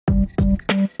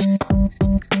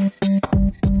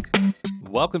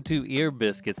Welcome to Ear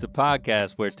Biscuits, the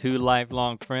podcast where two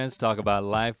lifelong friends talk about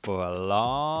life for a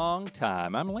long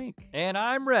time. I'm Link. And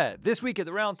I'm Rhett. This week at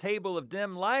the round table of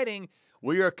dim lighting,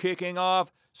 we are kicking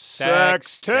off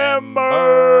Sextember.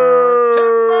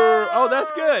 Oh,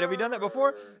 that's good. Have we done that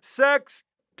before? Sextember.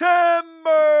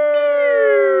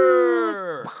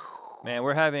 Man,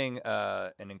 we're having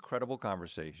an incredible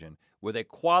conversation with a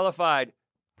qualified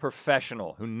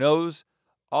professional who knows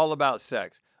all about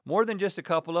sex. More than just a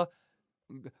couple of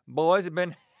boys have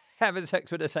been having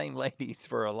sex with the same ladies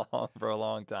for a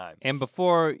long time. And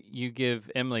before you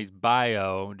give Emily's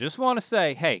bio, just want to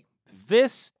say, hey,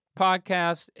 this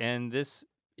podcast and this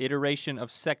iteration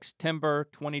of Sextember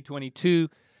 2022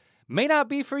 may not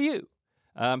be for you.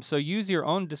 So use your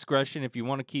own discretion if you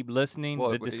want to keep listening. Well,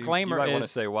 the disclaimer you might is want to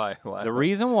say why. The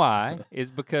reason why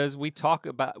is because we talk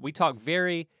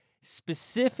very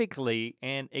specifically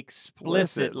and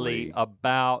explicitly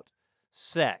about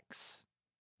sex.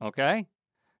 Okay?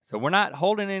 So we're not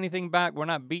holding anything back. We're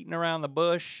not beating around the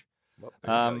bush. Well,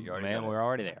 we're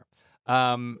already there.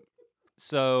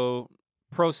 So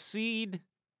proceed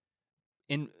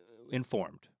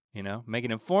informed, make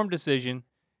an informed decision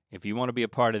if you want to be a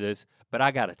part of this. But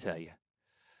I got to tell you,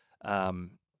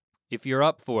 if you're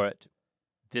up for it,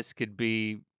 this could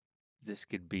be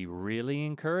really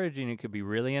encouraging. It could be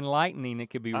really enlightening. It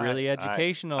could be really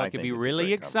educational. It could be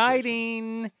really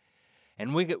exciting.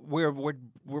 And we're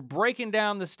breaking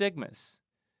down the stigmas.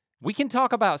 We can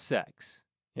talk about sex.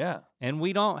 Yeah. And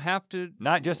we don't have to.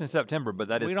 Not just in September, but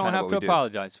that is we don't have to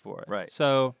apologize for it. Right.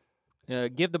 So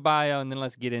give the bio and then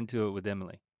let's get into it with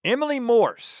Emily. Emily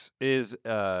Morse is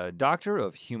a doctor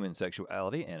of human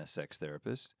sexuality and a sex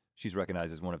therapist. She's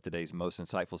recognized as one of today's most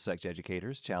insightful sex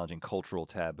educators, challenging cultural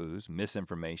taboos,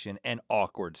 misinformation, and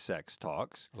awkward sex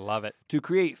talks. Love it. To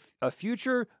create a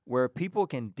future where people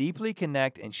can deeply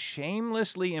connect and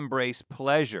shamelessly embrace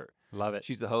pleasure. Love it.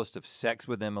 She's the host of Sex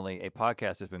with Emily, a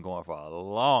podcast that's been going for a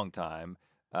long time.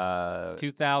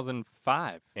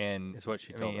 2005 and is what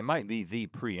she told us. It might be the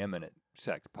preeminent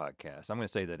sex podcast. I'm going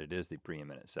to say that it is the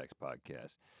preeminent sex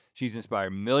podcast. She's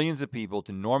inspired millions of people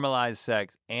to normalize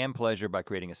sex and pleasure by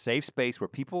creating a safe space where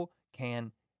people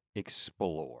can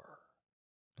explore.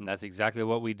 And that's exactly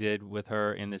what we did with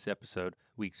her in this episode.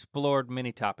 We explored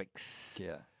many topics.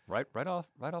 Yeah, right off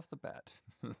the bat.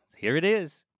 Here it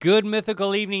is. Good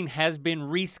Mythical Evening has been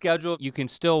rescheduled. You can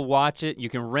still watch it. You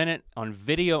can rent it on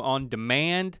video on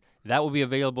demand. That will be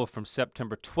available from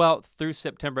September 12th through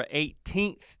September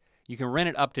 18th. You can rent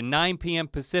it up to 9 p.m.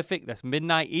 Pacific, that's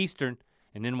midnight Eastern,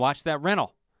 and then watch that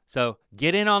rental. So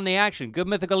get in on the action,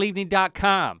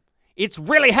 goodmythicalevening.com. It's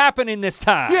really happening this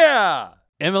time. Yeah!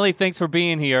 Emily, thanks for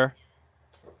being here.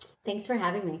 Thanks for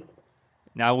having me.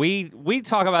 Now, we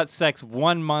talk about sex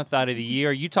 1 month out of the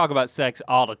year. You talk about sex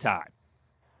all the time.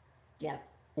 Yeah.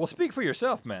 Well, speak for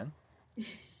yourself, man.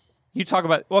 You talk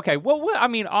about, okay, well,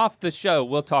 off the show,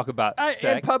 we'll talk about sex.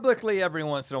 And publicly every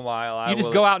once in a while. You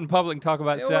just go out in public and talk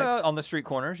about sex? Well, on the street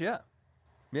corners, yeah.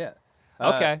 Yeah.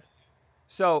 Okay.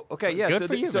 Yeah. Good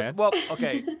for you, man. Well,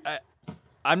 okay.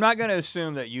 I'm not going to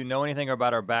assume that you know anything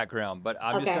about our background, but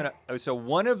I'm just going to. So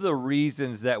one of the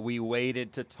reasons that we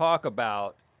waited to talk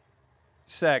about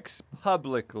sex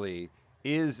publicly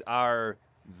is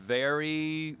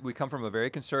we come from a very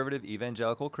conservative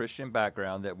evangelical Christian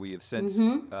background that we have since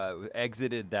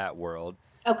exited that world.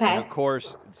 Okay. And of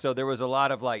course, so there was a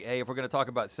lot of like, hey, if we're going to talk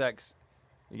about sex,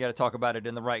 you got to talk about it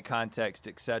in the right context,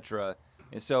 etc.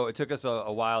 And so it took us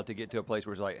a while to get to a place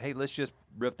where it's like, hey, let's just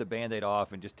rip the Band-Aid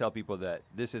off and just tell people that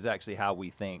this is actually how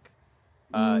we think.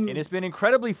 And it's been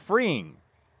incredibly freeing,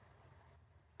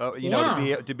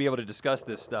 to be able to discuss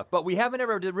this stuff. But we haven't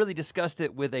ever really discussed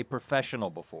it with a professional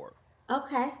before.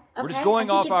 Okay. We're just going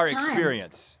off our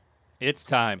experience. It's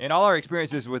time. And all our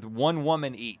experiences with one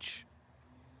woman each.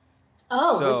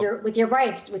 Oh, so, with your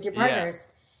wives, with your partners.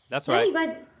 Yeah, that's right. You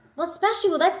guys, well,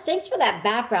 especially, thanks for that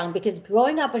background, because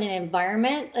growing up in an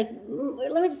environment, like,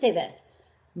 let me just say this.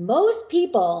 Most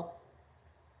people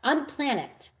on the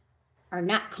planet are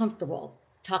not comfortable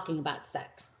talking about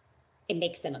sex. It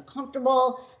makes them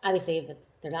uncomfortable. Obviously, if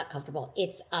they're not comfortable,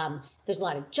 it's there's a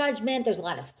lot of judgment, there's a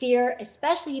lot of fear,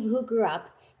 especially people who grew up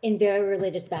in very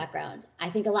religious backgrounds. I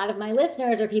think a lot of my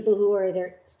listeners are people who are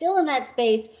either still in that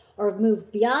space or have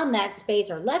moved beyond that space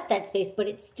or left that space, but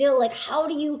it's still like, how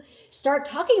do you start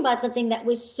talking about something that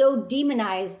was so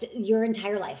demonized your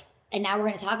entire life? And now we're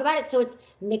going to talk about it. So it's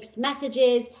mixed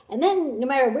messages. And then no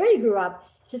matter where you grew up,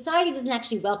 society doesn't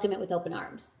actually welcome it with open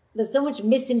arms. There's so much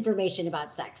misinformation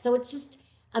about sex. So it's just,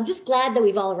 I'm just glad that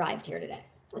we've all arrived here today.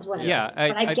 Is what I'm saying.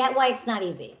 But I get why it's not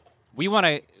easy.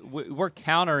 we're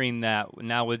countering that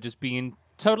now with just being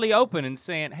totally open and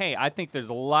saying, hey, I think there's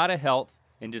a lot of health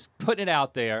in just putting it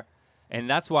out there, and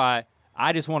that's why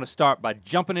I just want to start by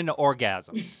jumping into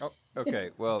orgasms. Oh, okay,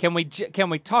 well. Can we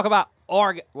talk about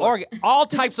all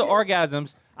types of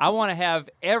orgasms? I want to have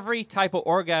every type of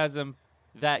orgasm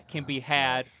that can be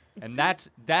had, and that's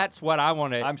what I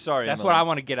want to. I'm sorry, That's Emily. what I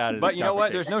want to get out of this. But you know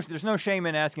what? conversation. There's no shame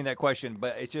in asking that question,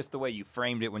 but it's just the way you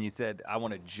framed it when you said, I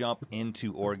want to jump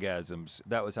into orgasms.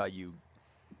 That was how you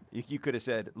could have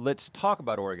said, let's talk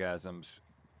about orgasms,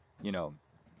 you know.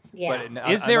 Yeah.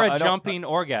 But Is there a jumping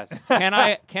orgasm? Can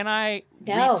I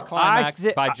No. reach climax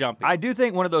by jumping? I do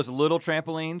think one of those little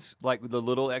trampolines, like the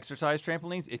little exercise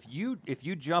trampolines, if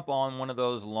you jump on one of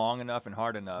those long enough and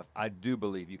hard enough, I do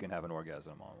believe you can have an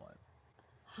orgasm on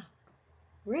one.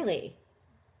 Really?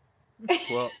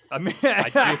 Well, I mean,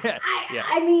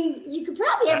 I mean, you could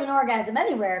probably have an orgasm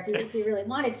anywhere if you really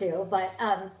wanted to, but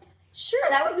sure,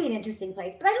 that would be an interesting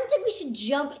place. But I don't think we should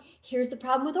jump. Here's the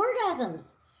problem with orgasms.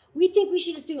 We think we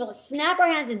should just be able to snap our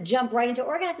hands and jump right into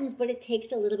orgasms, but it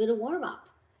takes a little bit of warm up.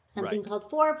 Something Right. called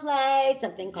foreplay,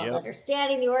 something called Yep.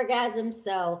 understanding the orgasm.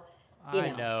 So, you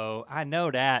know. I know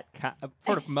that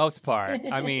for the most part.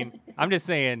 I mean, I'm just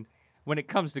saying when it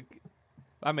comes to,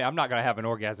 I'm not gonna have an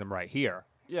orgasm right here.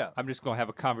 yeah, I'm just gonna have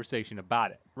a conversation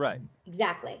about it. right.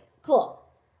 Exactly. Cool.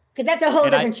 Because that's a whole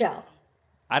And different show.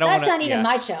 I don't. That's wanna, not even yeah.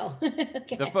 my show.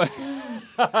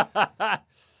 Okay.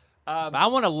 I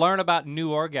want to learn about new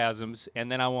orgasms,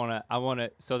 and then I want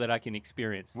to so that I can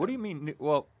experience them. What do you mean?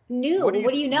 Well, New. What do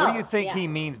you know? What do you think Yeah. he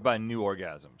means by new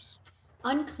orgasms?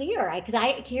 Unclear.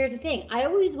 Here's the thing. I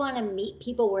always want to meet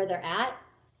people where they're at,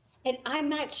 and I'm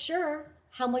not sure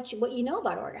what you know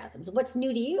about orgasms. What's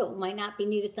new to you might not be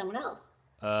new to someone else.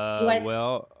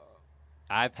 Well,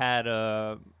 I've had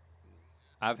an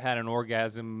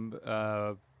orgasm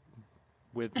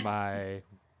with my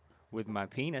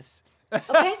penis.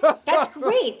 Okay, that's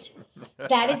great.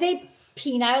 That is a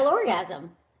penile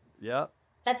orgasm. Yeah,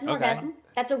 That's an Okay. orgasm.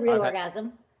 That's a real I've had-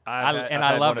 orgasm. I I've love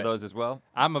had one it. of those as well.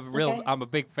 I'm Okay. I'm a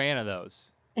big fan of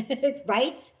those.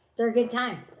 Right? They're a good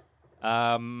time.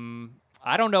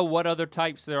 I don't know what other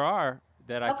types there are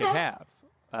that I could Okay. have.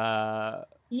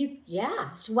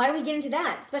 So why don't we get into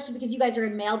that? Especially because you guys are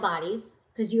in male bodies,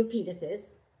 because you have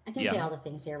penises. I can say Yeah. all the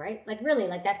things here, right? Like really,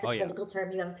 like that's a Oh, yeah. clinical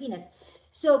term. You have a penis.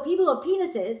 So people who have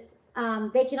penises,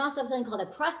 they can also have something called a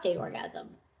prostate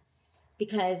orgasm,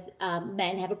 because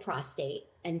men have a prostate,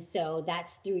 and so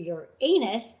that's through your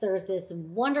anus. There's this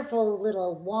wonderful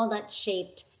little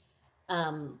walnut-shaped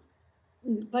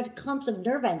bunch of clumps of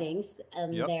nerve endings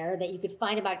Yep. there that you could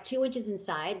find about 2 inches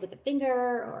inside with a finger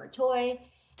or a toy.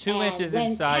 2 And inches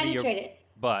when inside of your penetrated-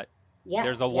 butt. Yeah,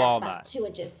 There's a about walnut. 2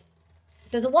 inches.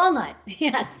 There's a walnut.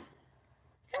 Yes,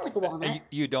 kind of like a walnut. And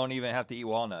you don't even have to eat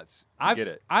walnuts to I've get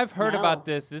it. I've heard No. about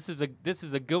this. This is a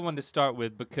good one to start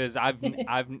with because I've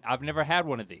never had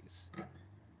one of these.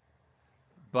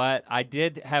 But I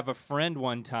did have a friend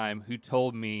one time who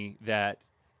told me that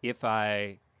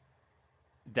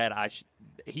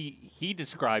he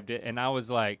described it, and I was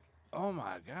like, oh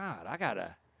my God, I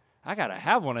gotta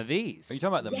have one of these. Are you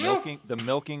talking about Yes. the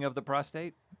milking of the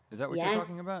prostate? Is that what you're Yes.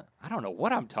 talking about? I don't know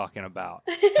what I'm talking about.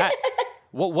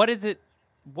 What is it?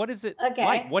 What is it Okay.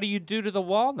 like? What do you do to the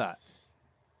walnut?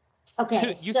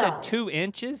 Okay, You so said 2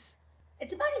 inches?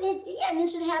 it's about an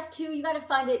inch and a half, 2. You got to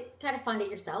find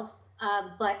it yourself,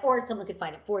 or someone could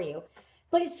find it for you.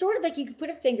 But it's sort of like you could put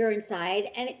a finger inside,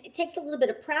 and it takes a little bit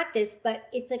of practice, but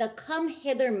it's like a come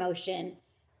hither motion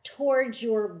towards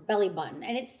your belly button,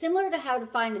 and it's similar to how to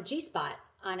find a G-spot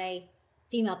on a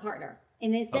female partner,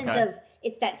 in the sense Okay. of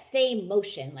it's that same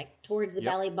motion, like towards the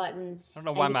Yep. belly button. I don't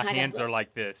know and why you my kind of- hands are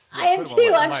like this. I am put 'em away.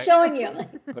 too. I'm Like- showing you.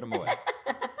 Put them away.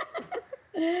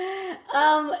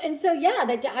 And so yeah,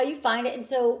 that's how you find it. And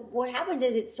so what happens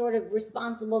is it's sort of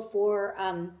responsible for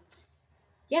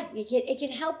it can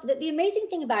help. The amazing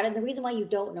thing about it, and the reason why you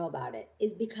don't know about it,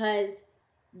 is because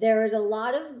there's a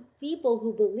lot of people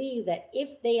who believe that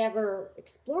if they ever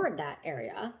explored that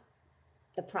area,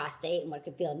 the prostate, and what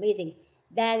could feel amazing,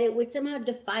 that it would somehow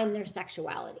define their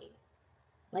sexuality.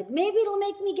 Like maybe it'll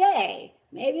make me gay.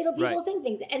 Maybe it'll people Right. think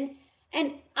things. And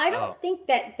I don't Oh. think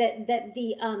that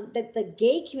the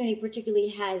gay community particularly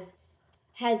has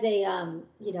a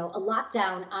a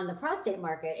lockdown on the prostate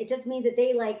market. It just means that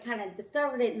they like kind of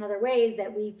discovered it in other ways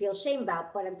that we feel shame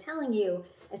about. But I'm telling you,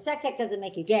 a sex act doesn't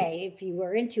make you gay. If you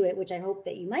were into it, which I hope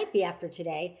that you might be after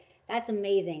today, that's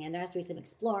amazing. And there has to be some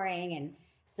exploring and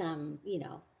some,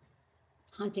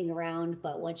 hunting around.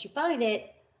 But once you find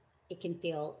it, it can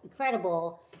feel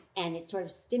incredible, and it's sort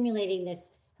of stimulating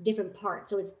this different part.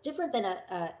 So it's different than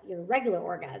your regular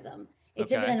orgasm. It's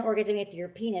different than orgasming with your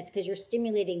penis because you're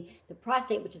stimulating the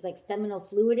prostate, which is like seminal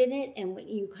fluid in it. And when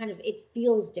you it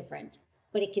feels different,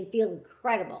 but it can feel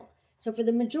incredible. So for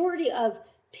the majority of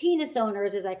penis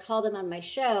owners, as I call them on my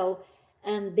show,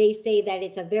 they say that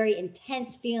it's a very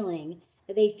intense feeling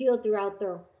that they feel throughout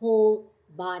their whole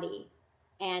body.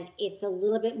 And it's a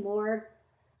little bit more,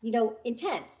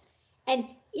 intense. And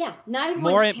yeah,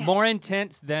 more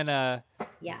intense than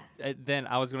yes. Than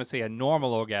I was going to say a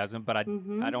normal orgasm, but I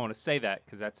don't want to say that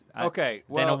because that's okay.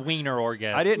 Than a wiener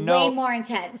orgasm. I didn't know way more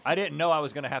intense. I didn't know I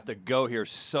was going to have to go here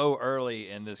so early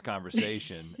in this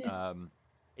conversation.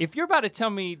 If you're about to tell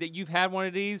me that you've had one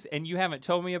of these and you haven't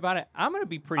told me about it, I'm going to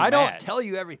be pretty I mad. don't tell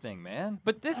you everything, man.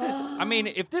 But this is, I mean,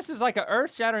 if this is like an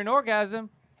earth-shattering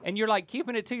orgasm and you're like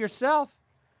keeping it to yourself,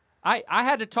 I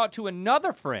had to talk to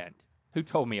another friend who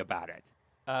told me about it.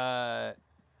 I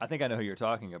think I know who you're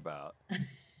talking about.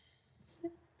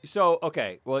 So,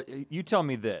 okay, well, you tell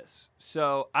me this.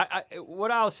 So,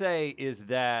 what I'll say is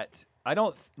that I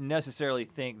don't necessarily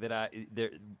think that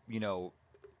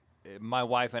my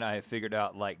wife and I have figured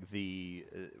out like the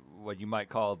what you might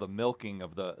call the milking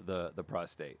of the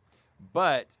prostate.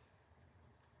 But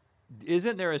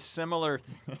isn't there a similar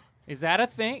Is that a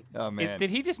thing? Oh man!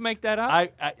 Did he just make that up?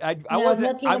 I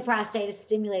wasn't. Milking the prostate is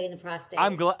stimulating the prostate.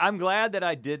 I'm glad that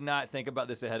I did not think about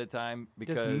this ahead of time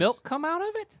because does milk come out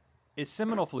of it? It's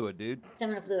seminal fluid, dude.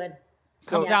 Seminal fluid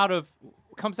comes out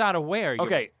of where?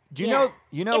 Okay. Do you know?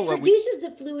 It produces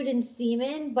the fluid in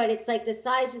semen, but it's like the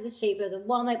size of the shape of the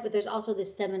walnut. But there's also the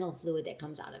seminal fluid that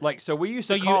comes out of it. Like so, we used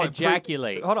to so call you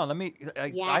ejaculate. Hold on, let me.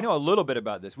 I know a little bit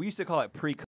about this. We used to call it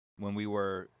pre when we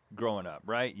were growing up,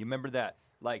 right? You remember that?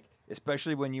 Like,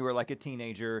 especially when you were like a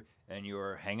teenager and you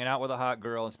were hanging out with a hot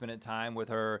girl and spending time with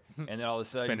her, and then all of a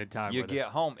sudden you get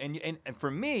home. And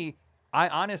for me, I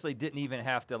honestly didn't even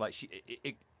have to like.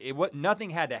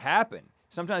 Nothing had to happen.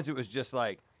 Sometimes it was just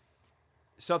like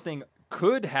something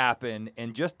could happen,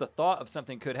 and just the thought of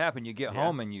something could happen. You get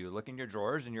home and you look in your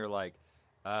drawers and you're like,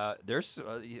 there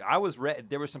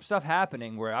was some stuff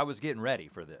happening where I was getting ready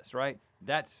for this, right?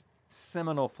 That's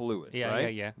seminal fluid,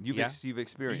 right? Yeah. You've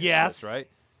experienced yes. this, right?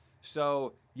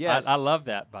 So, yes. I love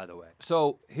that, by the way.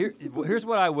 So, here's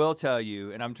what I will tell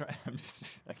you, and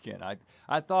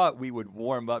I thought we would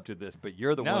warm up to this, but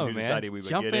you're the one who decided we would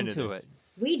get into this.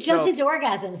 We jumped into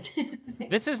orgasms.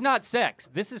 This is not sex.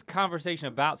 This is conversation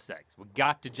about sex. We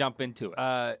got to jump into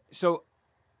it. So,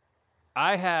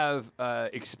 I have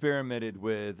experimented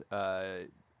with a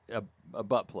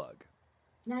butt plug.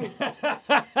 Nice.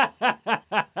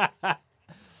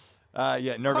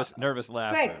 Nervous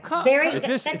laughter. Great.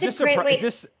 That's a great way.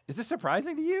 Is this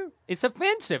surprising to you? It's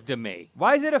offensive to me.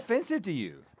 Why is it offensive to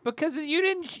you? Because you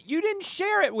didn't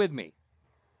share it with me.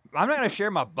 I'm not gonna share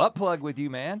my butt plug with you,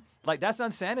 man. Like that's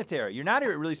unsanitary. You're not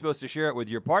even really supposed to share it with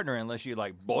your partner unless you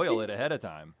like boil it ahead of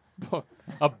time.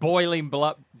 A boiling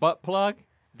butt plug?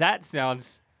 That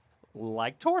sounds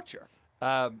like torture.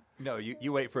 No,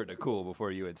 you wait for it to cool before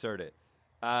you insert it.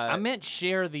 I meant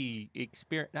share the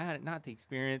experience, not the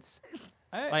experience.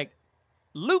 Like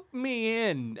loop me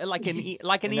in, like an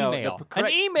email. An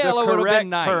email would have been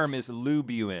nice. The correct term is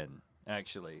lube you in,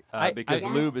 actually, because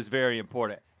lube is very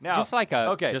important. Now, just like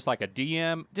a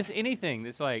DM, just anything.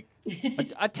 That's like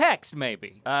a text,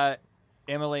 maybe.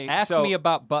 Emily, ask me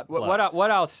about butt plugs. What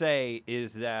I'll say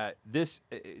is that this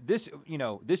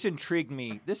intrigued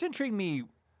me. This intrigued me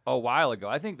a while ago.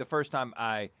 I think the first time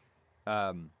I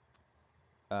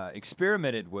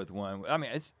experimented with one. I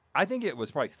mean, I think it was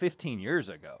probably 15 years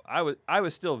ago. I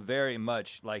was still very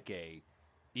much like a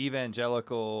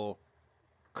evangelical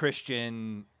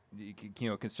Christian,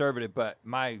 conservative, but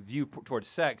my view towards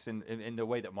sex and the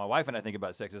way that my wife and I think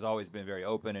about sex has always been very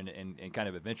open and kind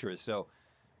of adventurous. So,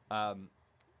 but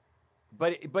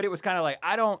it was kind of like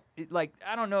I don't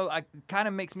know. It kind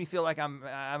of makes me feel like I'm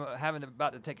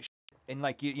about to take a shit, and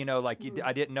like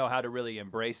I didn't know how to really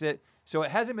embrace it. So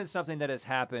it hasn't been something that has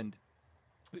happened.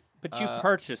 But you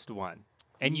purchased one,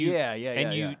 and you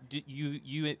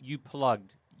you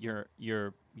plugged your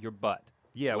butt.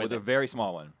 Yeah, with a very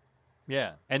small one.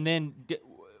 Yeah. And then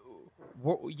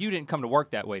you didn't come to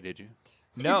work that way, did you?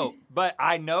 No, but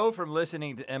I know from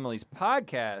listening to Emily's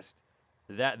podcast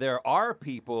that there are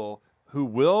people who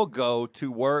will go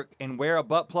to work and wear a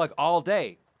butt plug all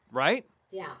day, right?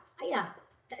 Yeah.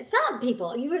 Some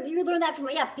people. You learned that from,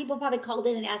 people probably called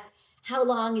in and asked, how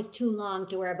long is too long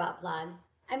to wear a butt plug?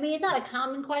 I mean, it's not a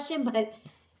common question, but,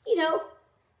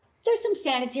 there's some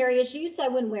sanitary issues, so I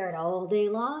wouldn't wear it all day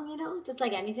long, just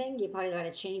like anything. You probably got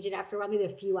to change it after a while, maybe a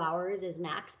few hours is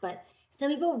max. But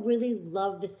some people really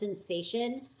love the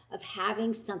sensation of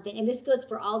having something, and this goes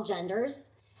for all genders,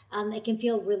 It can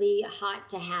feel really hot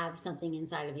to have something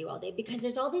inside of you all day because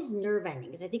there's all these nerve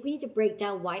endings. I think we need to break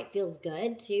down why it feels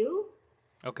good too.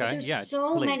 Okay. But there's Yeah.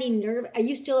 so please. many nerve. Are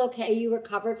you still okay? Are you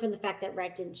recovered from the fact that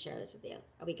Rhett didn't share this with you?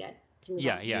 Are we good? To move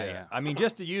on? Yeah. I mean,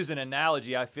 just to use an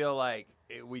analogy, I feel like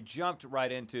we jumped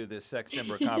right into this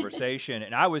Sextember conversation,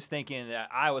 and I was thinking that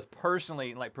I was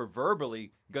personally, like,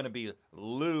 proverbially going to be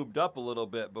lubed up a little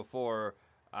bit before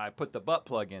I put the butt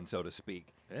plug in, so to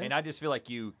speak. Yes. And I just feel like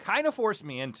you kind of forced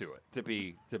me into it, to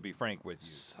be frank with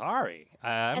you. Sorry.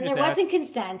 And there wasn't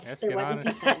consent. There wasn't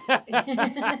consent.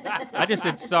 I just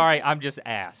said sorry. I'm just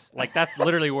ass. Like that's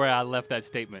literally where I left that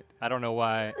statement. I don't know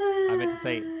why I meant to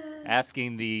say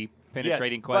asking the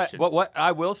penetrating questions. But what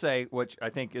I will say, which I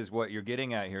think is what you're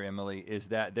getting at here, Emily, is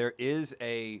that there is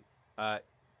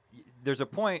there's a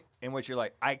point in which you're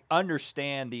like, I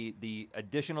understand the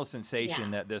additional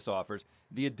sensation that this offers,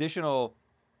 the additional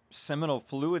seminal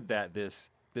fluid that this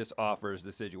offers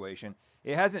the situation.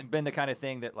 It hasn't been the kind of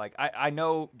thing that, like, I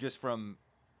know just from,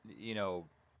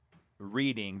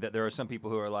 reading that there are some people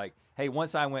who are like, hey,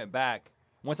 once I went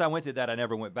to that, I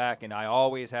never went back, and I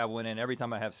always have one in every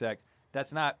time I have sex.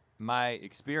 That's not my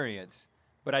experience,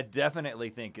 but I definitely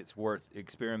think it's worth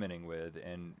experimenting with,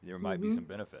 and there might be some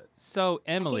benefits. So,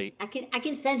 Emily, I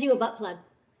can send you a butt plug.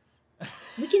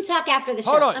 We can talk after the show.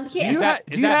 Hold on. I'm here.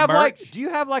 Do you have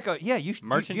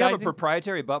a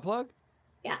proprietary butt plug?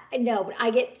 Yeah, no, but I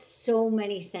get so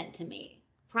many sent to me.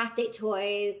 Prostate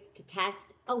toys to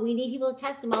test. Oh, we need people to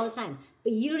test them all the time.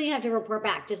 But you don't even have to report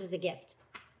back, just as a gift.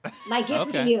 My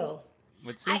gift to you.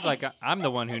 It seems like I'm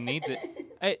the one who needs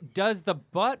it. Does the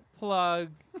butt plug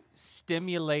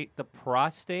stimulate the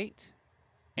prostate?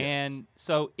 Yes. And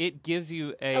so it gives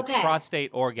you a prostate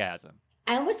orgasm.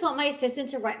 I almost want my assistant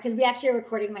to run, because we actually are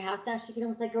recording in my house now. She can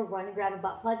almost like go run and grab a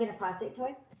butt plug and a prostate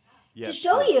toy. Yes, to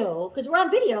show you, because we're on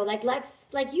video. Like, where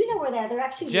they're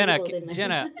actually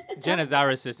Jenna's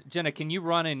our assistant. Jenna, can you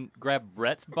run and grab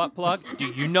Rhett's butt plug? Do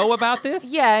you know about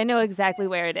this? Yeah, I know exactly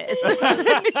where it is.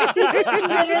 This is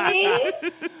literally.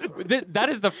 That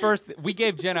is the first. We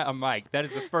gave Jenna a mic. That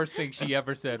is the first thing she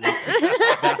ever said was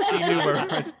that she knew where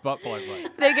Rhett's butt plug was.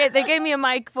 They gave me a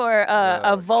mic for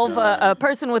a vulva, a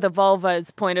person with a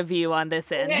vulva's point of view on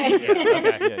this end. Okay.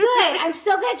 Good. I'm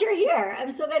so glad you're here.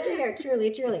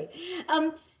 Truly, truly.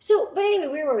 But anyway,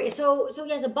 where were we? So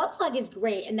yes, a butt plug is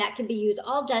great, and that can be used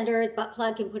all genders. Butt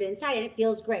plug can put it inside, and it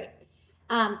feels great.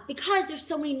 Because there's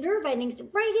so many nerve endings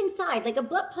right inside. Like a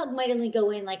butt plug might only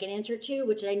go in like an inch or two,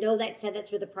 which I know that said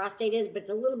that's where the prostate is, but it's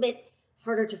a little bit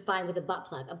harder to find with a butt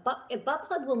plug. A butt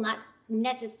plug will not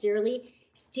necessarily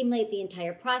stimulate the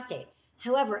entire prostate.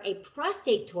 However, a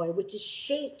prostate toy, which is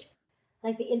shaped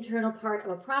like the internal part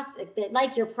of a prostate,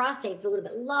 like your prostate's a little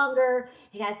bit longer.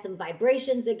 It has some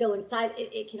vibrations that go inside.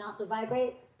 It can also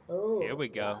vibrate. Oh, here we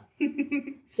go.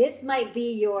 This might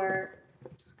be your.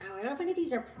 Oh, I don't know if any of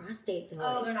these are prostate toys.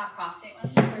 Oh, they're not prostate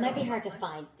ones. It might be hard to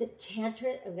find. The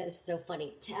Tantra. Oh, that is so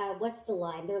funny. What's the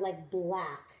line? They're like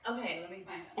black. Okay, let me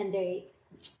find them. And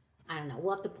I don't know.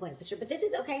 We'll have to point a picture. But this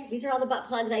is okay. These are all the butt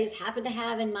plugs I just happen to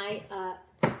have in my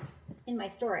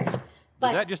storage. But,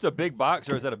 is that just a big box,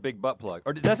 or is that a big butt plug?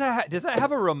 Or does that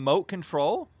have a remote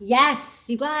control? Yes,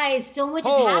 you guys. So much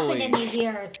has happened in these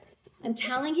years. I'm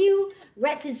telling you,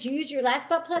 Rhett, since you used your last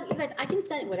butt plug, you guys, I can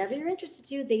send whatever you're interested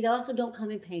to. They also don't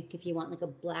come in pink if you want like a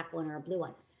black one or a blue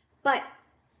one. But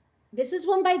this is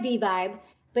one by V-Vibe,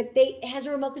 but it has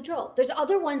a remote control. There's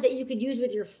other ones that you could use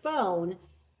with your phone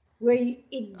where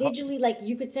it digitally, like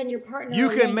you could send your partner. You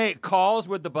can make calls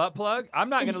with the butt plug. I'm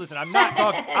not going to listen. I am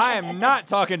not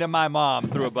talking to my mom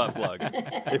through a butt plug.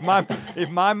 If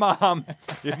my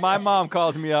mom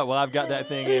calls me up while I've got that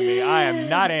thing in me, I am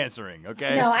not answering.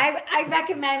 Okay. No, I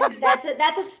recommend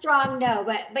that's a strong no.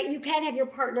 But you can have your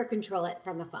partner control it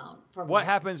from a phone. What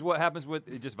happens with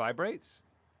it? Just vibrates.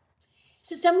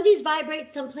 So some of these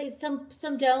vibrate, some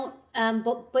don't.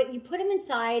 But you put them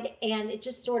inside, and it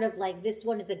just sort of like this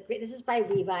one is this is by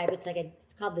Revive.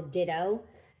 It's called the Ditto,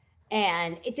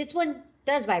 and this one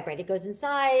does vibrate. It goes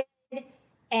inside,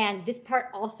 and this part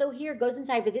also here goes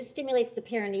inside. But this stimulates the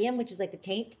perineum, which is like the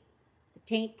taint,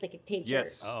 like a taint.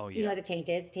 Yes. Oh yeah. You know what the taint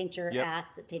is? Taint your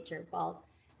ass, taint your balls.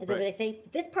 Is that what they say?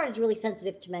 This part is really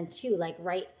sensitive to men too. Like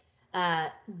right.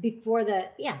 Before the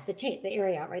taint, the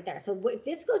area right there. So if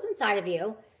this goes inside of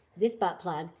you, this butt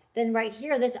plug, then right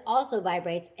here, this also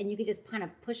vibrates, and you can just kind of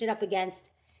push it up against.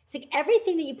 It's like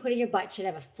everything that you put in your butt should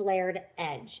have a flared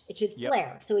edge. It should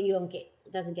flare so it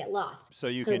doesn't get lost. So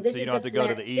you don't have to go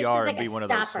to the ER and be one of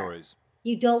those stories.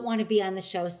 You don't want to be on the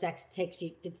show. Sex send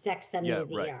you to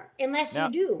the ER unless you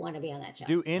do want to be on that show.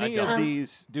 Do any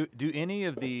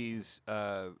of these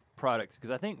products,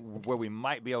 because I think where we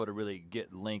might be able to really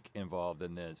get Link involved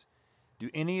in this, do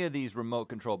any of these remote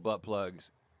control butt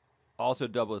plugs also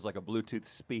double as like a Bluetooth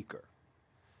speaker?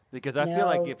 Because I feel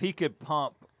like if he could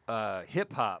pump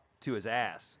hip hop to his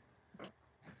ass,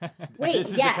 Wait, this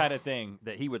is the kind of thing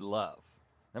that he would love.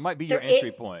 That might be your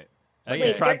entry point. Like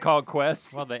a Tribe Called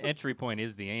Quest. Well, the entry point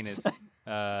is the anus.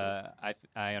 I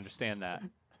understand that.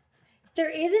 There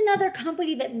is another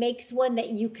company that makes one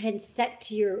that you can set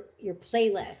to your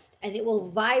playlist, and it will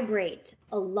vibrate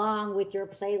along with your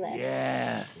playlist.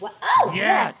 Yes. Oh,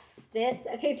 yes. This.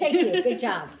 Okay, thank you. Good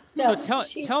job. So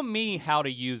tell me how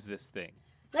to use this thing.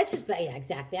 Let's just, yeah,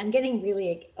 exactly. I'm getting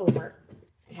really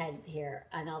overhead here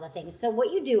on all the things. So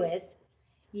what you do is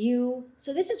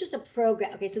so this is just a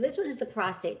program. Okay, so this one is the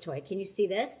prostate toy. Can you see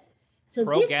this? So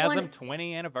this one,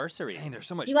 20 anniversary. Dang, there's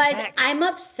so much you guys, tech. I'm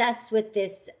obsessed with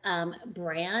this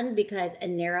brand because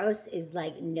Aneros is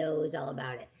like knows all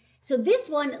about it. So this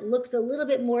one looks a little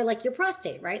bit more like your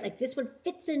prostate, right? Like this one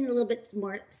fits in a little bit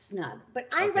more snug. But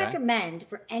I recommend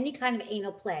for any kind of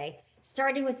anal play,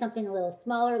 starting with something a little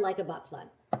smaller like a butt plug,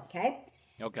 okay?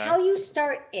 Okay. How you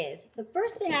start is, the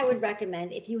first thing I would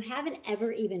recommend, if you haven't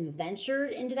ever even ventured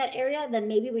into that area, then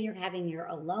maybe when you're having your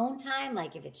alone time,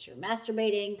 like if it's you're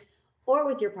masturbating or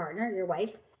with your partner, your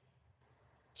wife,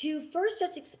 to first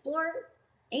just explore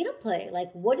anal play.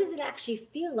 Like, what does it actually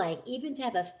feel like even to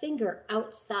have a finger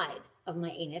outside of my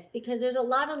anus? Because there's a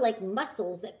lot of like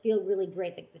muscles that feel really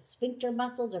great. Like the sphincter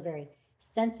muscles are very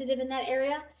sensitive in that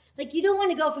area. Like you don't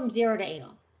want to go from 0 to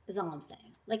anal, is all I'm saying.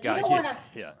 Like you don't want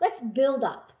to, let's build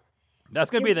up. That's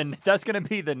gonna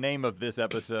be the name of this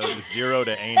episode, 0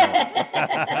 to Anal.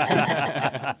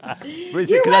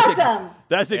 You're welcome.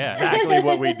 That's exactly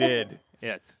what we did.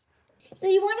 Yes. So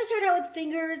you want to start out with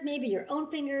fingers, maybe your own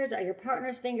fingers or your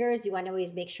partner's fingers. You want to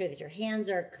always make sure that your hands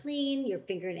are clean, your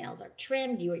fingernails are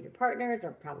trimmed, you or your partner's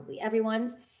or probably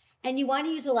everyone's. And you want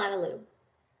to use a lot of lube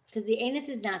because the anus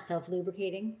is not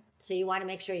self-lubricating. So you want to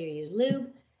make sure you use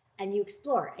lube. And you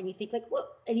explore and you think like,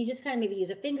 what? And you just kind of maybe use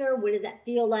a finger. What does that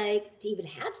feel like to even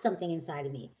have something inside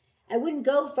of me? I wouldn't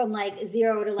go from like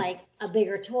 0 to like a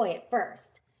bigger toy at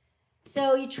first.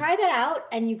 So you try that out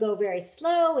and you go very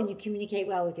slow and you communicate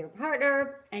well with your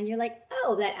partner and you're like,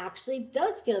 oh, that actually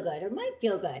does feel good or might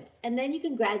feel good. And then you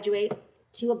can graduate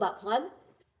to a butt plug.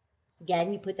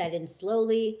 Again, you put that in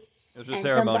slowly. There's a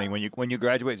ceremony. When you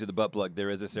graduate to the butt plug,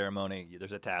 there is a ceremony.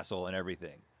 There's a tassel and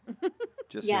everything.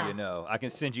 Just so you know, I can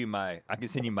send you my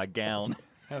gown.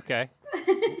 Okay.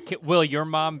 Will your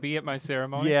mom be at my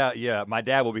ceremony? Yeah. My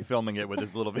dad will be filming it with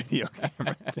his little video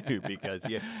camera too, because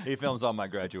he films all my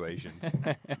graduations.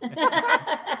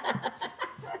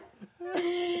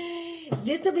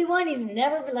 This will be one he's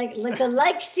never like the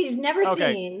likes he's never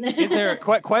seen. Is there a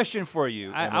question for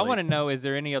you? I want to know: is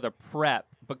there any other prep?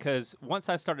 Because once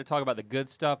I start to talk about the good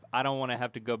stuff, I don't want to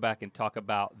have to go back and talk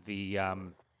about the.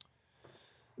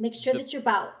 Make sure that your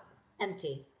bowel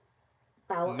empty.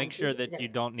 Make sure that you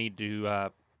don't need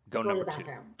to go number to the 2.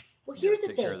 bathroom. Well, here's the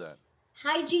thing.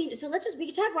 Hygiene. So we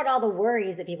can talk about all the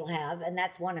worries that people have, and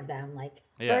that's one of them. Like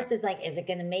first is like, is it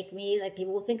going to make me like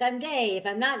people will think I'm gay if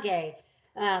I'm not gay,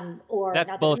 or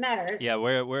that's not bullshit. That it matters. Yeah,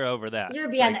 we're over that. You're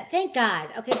beyond that. Thank God.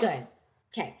 Okay, good.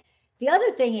 Okay. The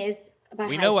other thing is about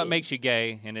we hygiene. know what makes you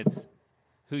gay, and it's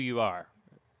who you are.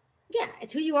 Yeah,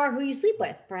 it's who you are, who you sleep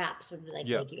with, perhaps would like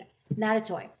make you gay. Not a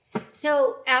toy.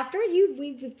 So after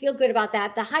we feel good about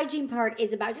that, the hygiene part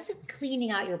is about just like cleaning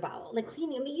out your bowel. Like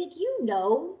cleaning, I mean, you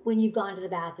know when you've gone to the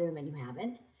bathroom and you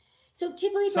haven't. So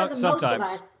typically for most of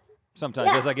us. Sometimes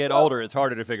as I get older, it's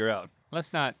harder to figure out.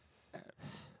 Let's not.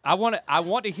 I want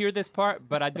to hear this part,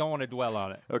 but I don't want to dwell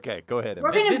on it. Okay, go ahead.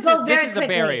 We're going to go very quickly. This is a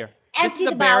barrier. Empty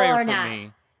the bowel or not.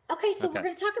 Me. Okay, so we're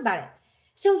going to talk about it.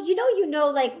 So you know,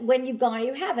 like when you've gone or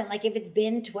you haven't, like if it's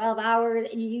been 12 hours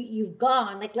and you've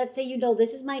gone, like let's say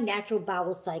this is my natural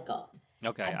bowel cycle.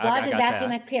 Okay, I've gone to the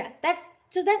bathroom, I clear up.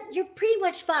 So that you're pretty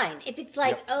much fine. If it's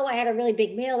like, oh, I had a really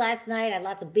big meal last night, I had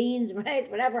lots of beans, rice,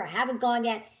 whatever, I haven't gone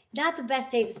yet, not the best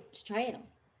day to try it.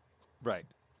 Right.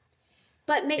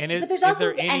 But there's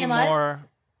also the enemas.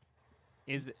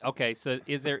 So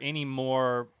is there any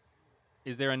more?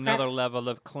 Is there another level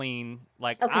of clean?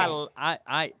 Like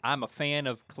I'm a fan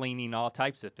of cleaning all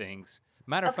types of things.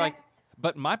 Matter of fact,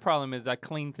 but my problem is I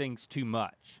clean things too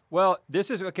much. Well, this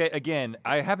is okay. Again,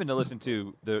 I happened to listen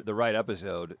to the right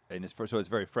episode, and so it's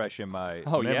very fresh in my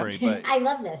memory. Yeah? But I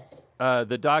love this.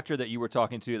 The doctor that you were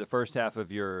talking to, the first half of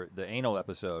the anal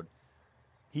episode,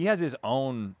 he has his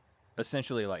own.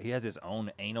 Essentially, like he has his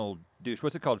own anal douche.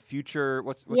 What's it called? Future.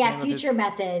 What's the name Future of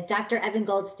Method. Dr. Evan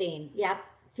Goldstein. Yep.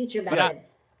 Future Method. But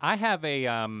I have a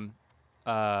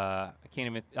I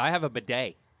have a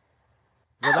bidet.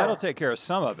 Well, that'll take care of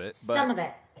some of it. But, some of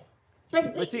it.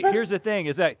 But see, here's the thing: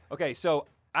 is that okay? So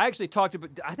I actually talked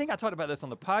about. I think I talked about this on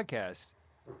the podcast.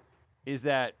 Is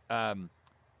that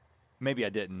maybe I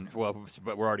didn't? Well,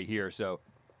 but we're already here, so.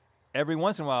 Every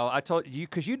once in a while, I told you,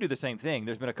 because you do the same thing.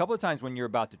 There's been a couple of times when you're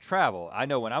about to travel. I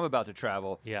know when I'm about to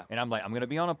travel, and I'm like, I'm going to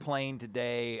be on a plane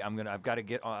today. I've got to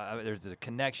get on. There's a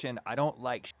connection. I don't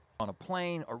like on a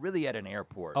plane or really at an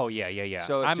airport. Oh, yeah.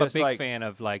 So I'm a big fan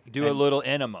of like do a little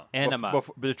enema. Enema.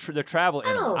 The travel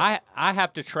enema. I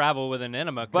have to travel with an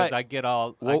enema because I get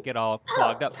all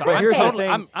clogged up. So but here's the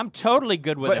thing. I'm totally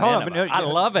good with an enema. I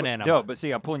love an enema. No, but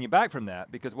see, I'm pulling you back from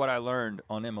that because what I learned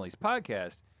on Emily's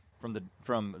podcast from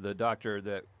the doctor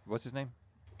that what's his name?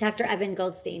 Dr. Evan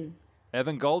Goldstein.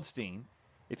 Evan Goldstein.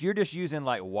 If you're just using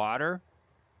like water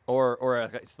or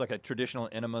it's like a traditional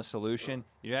enema solution,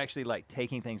 you're actually like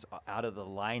taking things out of the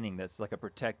lining that's like a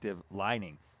protective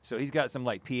lining. So he's got some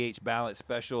like pH balance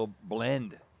special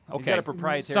blend. Okay. He's got a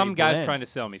proprietary Some guy's blend. trying to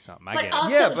sell me something. I But get it.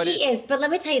 also, Yeah, but he is. But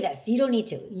let me tell you this. You don't need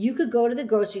to. You could go to the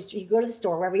grocery store. You go to the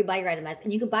store, wherever you buy your enemas,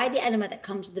 and you could buy the enema that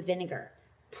comes with the vinegar.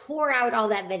 Pour out all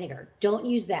that vinegar. Don't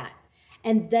use that.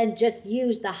 And then just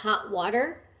use the hot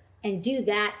water and do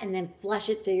that and then flush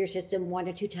it through your system 1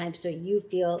 or 2 times so you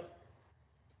feel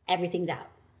everything's out.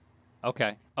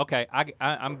 Okay.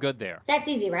 I'm good there. That's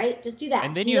easy, right? Just do that.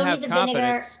 And then you you don't have need the vinegar.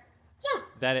 confidence Yeah.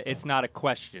 that it's not a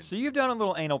question. So you've done a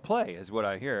little anal play, is what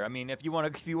I hear. I mean, if you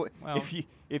want to,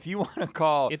 if you want to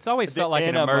call, It's always the felt like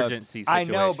an enema- emergency I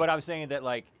situation. know, but I'm saying that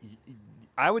like,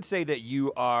 I would say that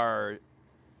you are,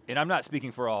 and I'm not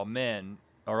speaking for all men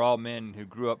or all men who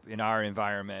grew up in our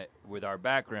environment with our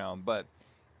background, but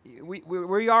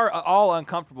we are all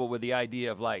uncomfortable with the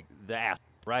idea of like the ass,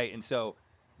 right? And so,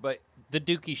 but the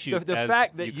dookie shoot, the as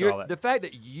fact that you call it. the fact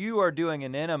that you are doing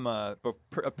an enema,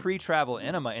 a pre-travel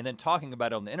enema, and then talking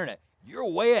about it on the internet, you're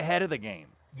way ahead of the game.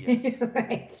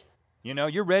 Right. You know,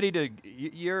 you're ready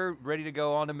to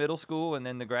go on to middle school and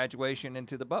then the graduation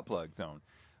into the butt plug zone.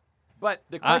 But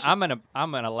the question,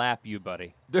 I'm gonna lap you,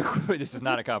 buddy. this is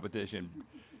not a competition.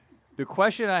 The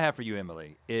question I have for you,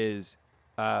 Emily, is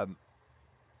how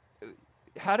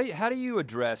do you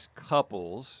address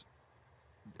couples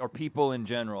or people in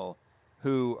general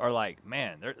who are like,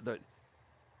 man, they're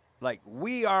like,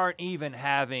 we aren't even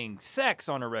having sex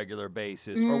on a regular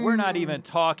basis, or we're not even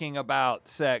talking about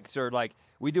sex, or like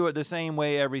we do it the same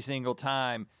way every single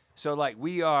time. So like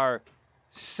we are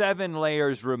 7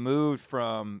 layers removed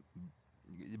from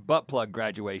butt plug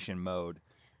graduation mode.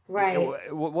 Right.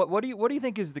 What do you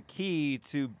think is the key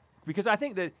to? Because I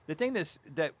think that the thing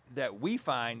that we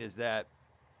find is that,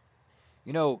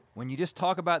 you know, when you just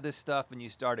talk about this stuff and you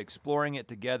start exploring it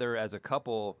together as a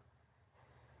couple,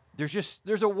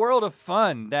 there's a world of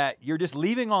fun that you're just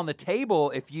leaving on the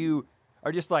table if you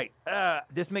are just like,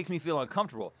 this makes me feel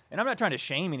uncomfortable. And I'm not trying to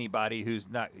shame anybody who's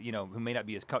not, you know, who may not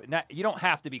be as you don't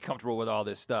have to be comfortable with all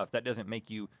this stuff. That doesn't make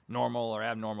you normal or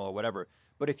abnormal or whatever.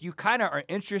 But if you kind of are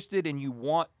interested and you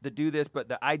want to do this, but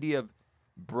the idea of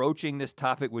broaching this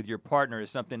topic with your partner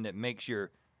is something that makes your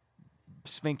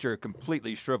sphincter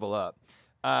completely shrivel up.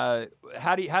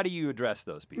 How do you address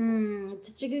those people?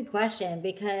 Such a good question,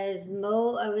 because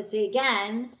I would say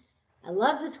again, I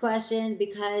love this question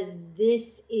because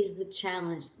this is the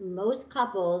challenge. Most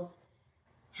couples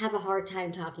have a hard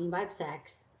time talking about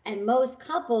sex, and most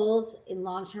couples in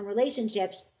long-term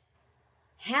relationships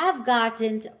have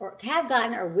gotten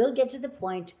or will get to the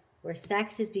point where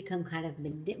sex has become kind of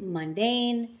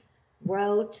mundane,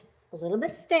 rote, a little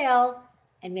bit stale,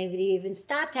 and maybe they even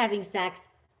stopped having sex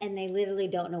and they literally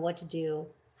don't know what to do,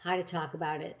 how to talk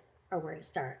about it, or where to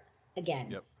start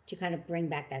again to kind of bring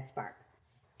back that spark.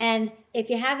 And if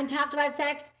you haven't talked about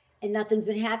sex and nothing's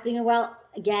been happening in a while,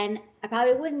 again, I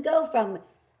probably wouldn't go from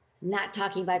not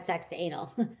talking about sex to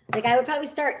anal. Like I would probably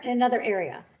start in another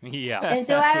area. Yeah. And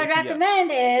so what I would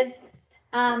recommend is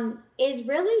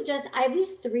really just, I have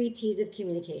these 3 T's of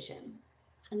communication,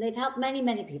 and they've helped many,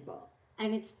 many people.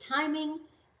 And it's timing,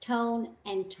 tone,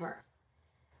 and turf.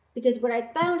 Because what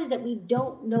I found is that we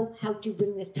don't know how to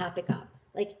bring this topic up.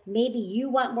 Like maybe you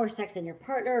want more sex than your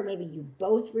partner, or maybe you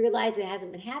both realize it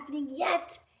hasn't been happening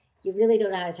yet. You really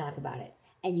don't know how to talk about it.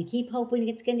 And you keep hoping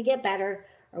it's going to get better,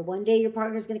 or one day your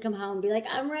partner's going to come home and be like,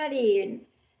 I'm ready.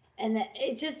 And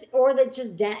it's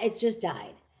just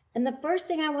died. And the first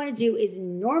thing I want to do is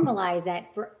normalize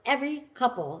that for every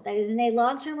couple that is in a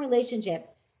long-term relationship.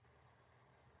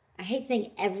 I hate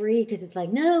saying every, because it's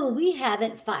like, no, we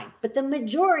haven't, fine. But the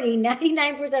majority,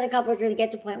 99% of couples are going to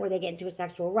get to a point where they get into a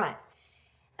sexual rut.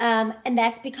 And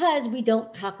that's because we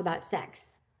don't talk about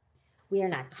sex. We are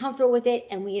not comfortable with it.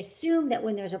 And we assume that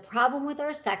when there's a problem with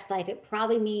our sex life, it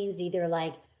probably means either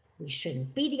like We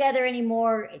shouldn't be together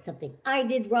anymore. It's something I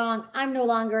did wrong. I'm no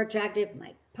longer attractive.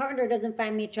 My partner doesn't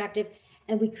find me attractive.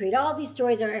 And we create all these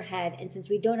stories in our head. And since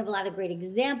we don't have a lot of great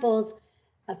examples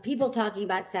of people talking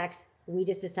about sex, we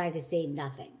just decide to say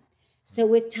nothing. So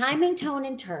with timing, tone,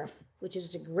 and turf, which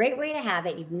is a great way to have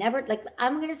it, you've never, like,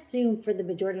 I'm going to assume for the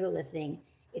majority who are listening,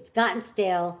 it's gotten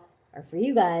stale, or for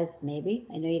you guys, maybe.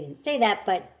 I know you didn't say that,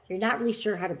 but you're not really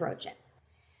sure how to broach it.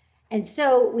 And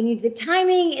so when you, the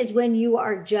timing is when you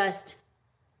are just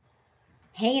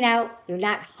hanging out. You're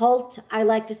not halt, I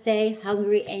like to say,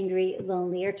 hungry, angry,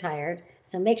 lonely, or tired.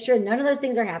 So make sure none of those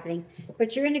things are happening,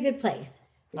 but you're in a good place.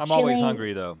 You're I'm chilling. always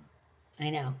hungry, though. I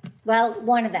know. Well,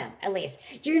 one of them, at least.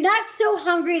 You're not so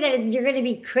hungry that you're going to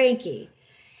be cranky.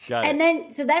 Got it. And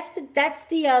then, so that's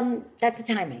the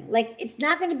timing. Like, it's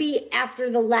not going to be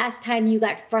after the last time you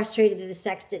got frustrated that the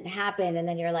sex didn't happen, and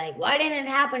then you're like, why didn't it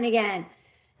happen again?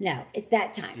 No, it's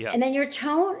that time. Yeah. And then your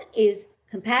tone is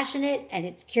compassionate and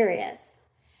it's curious.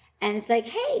 And it's like,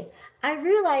 hey, I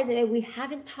realize that we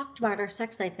haven't talked about our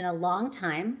sex life in a long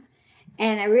time.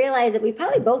 And I realize that we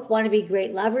probably both want to be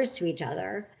great lovers to each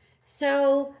other.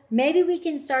 So maybe we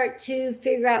can start to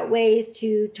figure out ways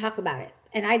to talk about it.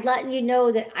 And I'd let you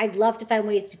know that I'd love to find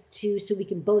ways to so we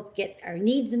can both get our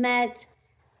needs met,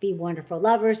 be wonderful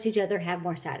lovers to each other, have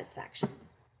more satisfaction.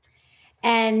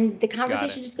 And the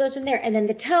conversation just goes from there. And then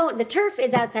the turf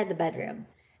is outside the bedroom.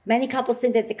 Many couples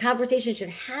think that the conversation should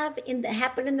happen in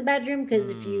the bedroom, because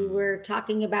if you were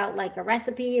talking about like a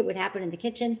recipe, it would happen in the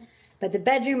kitchen. But the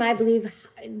bedroom, I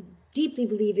deeply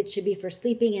believe it should be for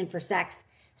sleeping and for sex.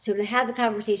 So to have the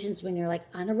conversations when you're like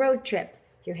on a road trip,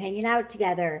 you're hanging out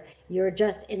together, you're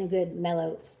just in a good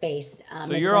mellow space.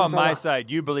 So you're on my side.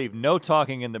 You believe no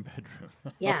talking in the bedroom.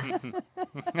 Yeah.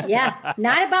 Yeah.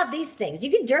 Not about these things.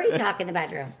 You can dirty talk in the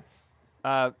bedroom.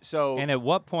 And at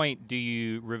what point do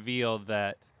you reveal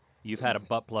that you've had a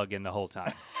butt plug in the whole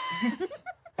time?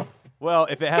 Well,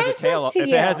 if it has That's a tail, up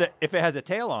to if it has a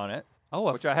tail on it,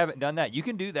 Oh, which I haven't done that, you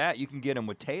can do that. You can get them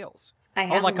with tails. I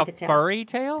have like them a with the tail. furry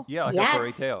tail? Yeah, like Yes. a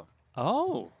furry tail.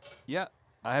 Oh. Yeah,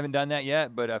 I haven't done that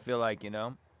yet, but I feel like,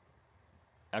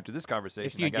 after this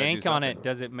conversation, If you I gotta do yank on something. it,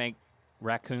 does it make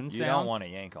raccoon sounds? You don't want to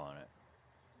yank on it.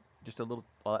 Just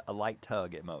a light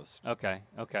tug at most. Okay.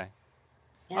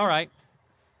 Yeah. All right.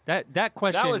 That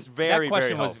question was very, that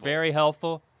question very was helpful. very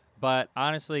helpful, but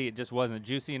honestly, it just wasn't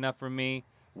juicy enough for me.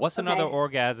 What's another Okay.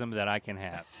 orgasm that I can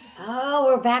have? Oh,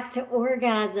 we're back to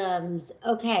orgasms.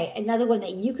 Okay, another one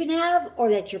that you can have or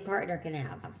that your partner can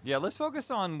have. Yeah, let's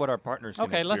focus on what our partners can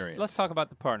Okay, experience. let's talk about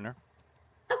the partner.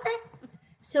 Okay.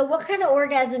 So what kind of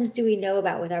orgasms do we know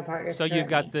about with our partners? So you've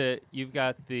currently?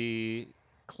 got the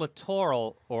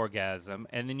clitoral orgasm,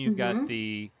 and then you've got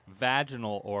the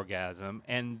vaginal orgasm,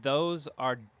 and those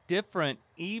are different,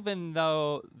 even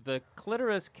though the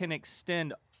clitoris can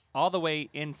extend all the way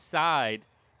inside,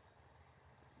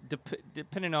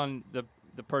 depending on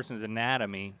the person's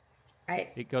anatomy.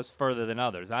 Right. It goes further than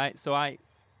others.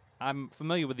 I'm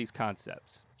familiar with these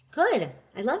concepts. Good.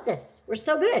 I love this. We're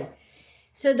so good.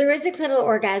 So there is a clitoral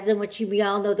orgasm, which we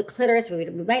all know the clitoris, we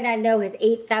might not know, has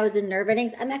 8,000 nerve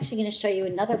endings. I'm actually going to show you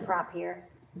another prop here.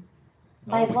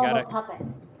 My we vulva got puppet.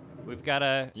 We've got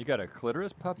a You got a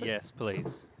clitoris puppet? yes,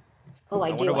 please. Oh,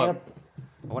 I do. I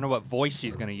wonder what voice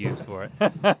she's going to use for it.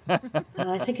 Oh,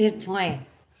 that's a good point.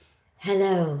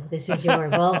 Hello, this is your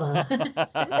vulva.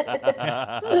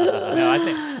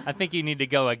 No, I think you need to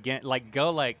go again,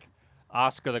 like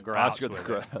Oscar the Grouch. Oscar the with it.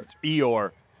 Grouch.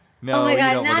 Eeyore. No, Oh my you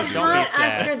God, don't not want to do Don't be hot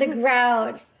sad. Oscar the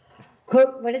Grouch.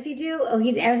 What does he do? Oh,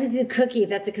 he's I was going to do Cookie, if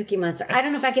that's a Cookie Monster. I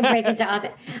don't know if I can break into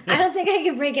author. I don't think I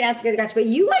can break it Oscar the Grouch, but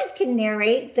you guys can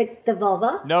narrate the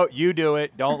vulva. No, you do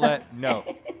it. Don't let. No.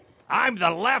 I'm the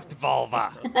left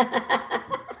vulva.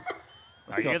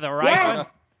 Are you the right one?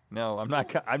 Yes. No, I'm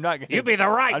not. I'm not. Gonna, You be the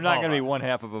right I'm not going to be vulva. one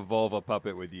half of a vulva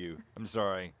puppet with you. I'm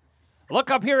sorry.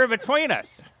 Look up here in between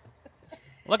us.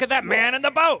 Look at that man in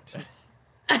the boat.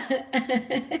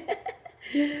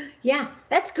 Yeah,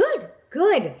 that's good.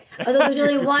 Good. Although there's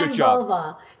only one Good job.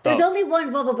 vulva. There's Oh. only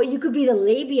one vulva, but you could be the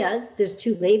labias. There's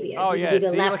two labias. Oh, you yeah, could be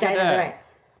the see, left look at eye and the that. right.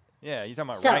 Yeah, you're talking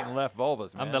about So- right and left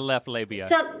vulvas, man. I'm the left labia.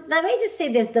 So let me just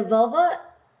say this. The vulva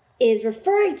is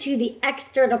referring to the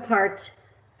external part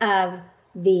of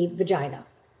the vagina,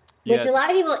 which Yes. a lot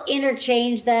of people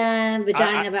interchange them,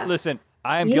 vagina. but Listen,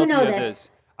 I am You guilty know of this.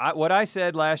 this. What I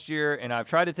said last year, and I've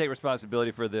tried to take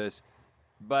responsibility for this,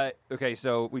 but okay,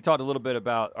 so we talked a little bit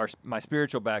about my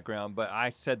spiritual background, but I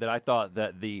said that I thought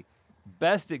that the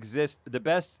best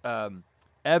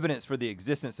evidence for the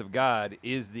existence of God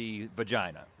is the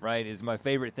vagina, right? Is my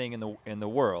favorite thing in the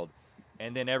world.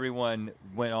 And then everyone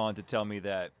went on to tell me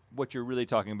that what you're really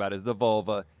talking about is the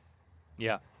vulva.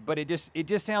 Yeah. But it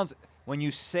just sounds, when you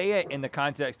say it in the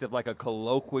context of like a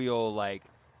colloquial, like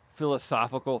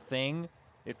philosophical thing,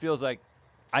 it feels like,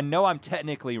 I know I'm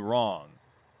technically wrong,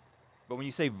 but when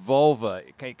you say vulva,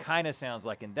 it kind of sounds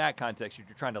like in that context you're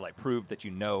trying to like prove that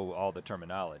you know all the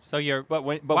terminology. So you're. But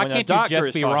when why a can't doctor you just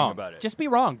is be talking wrong? about it, Just be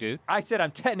wrong, dude. I said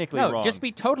I'm technically No, wrong. just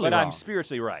be totally but wrong. I'm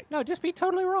spiritually right. No, just be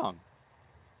totally wrong.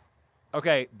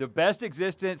 Okay, the best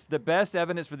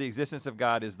evidence for the existence of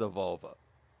God is the vulva.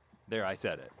 There, I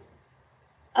said it.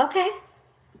 Okay,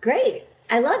 great.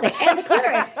 I love it. And the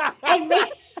clitoris.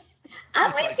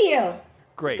 I'm with you.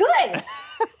 Great. Good.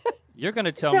 You're going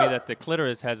to tell me that the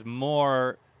clitoris has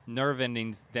more nerve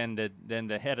endings than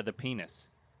the head of the penis.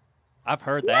 I've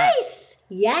heard that. Nice.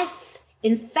 Yes.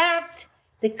 In fact,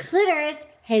 the clitoris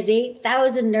has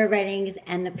 8,000 nerve endings,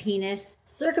 and the penis,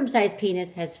 circumcised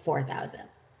penis, has 4,000.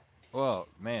 Whoa,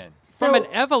 man. From an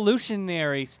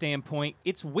evolutionary standpoint,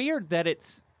 it's weird that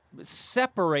it's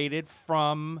separated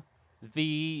from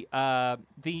the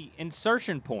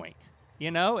insertion point.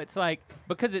 You know, it's like,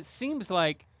 because it seems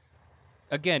like,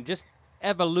 again, just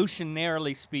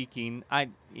evolutionarily speaking,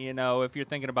 if you're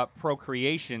thinking about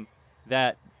procreation,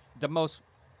 that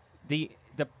the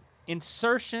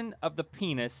insertion of the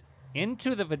penis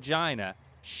into the vagina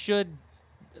should,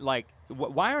 like,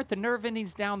 why aren't the nerve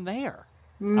endings down there?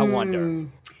 I wonder.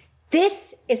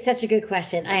 This is such a good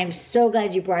question. I am so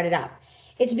glad you brought it up.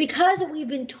 It's because we've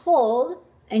been told,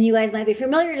 and you guys might be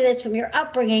familiar to this from your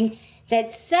upbringing,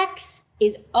 that sex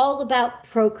is all about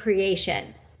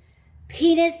procreation.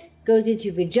 Penis goes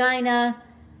into vagina,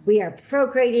 we are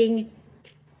procreating,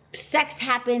 sex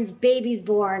happens, baby's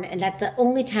born, and that's the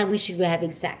only time we should be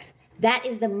having sex. That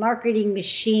is the marketing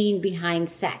machine behind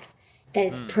sex, that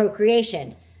it's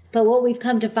procreation. But what we've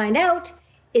come to find out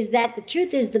is that the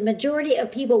truth is the majority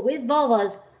of people with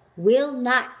vulvas will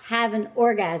not have an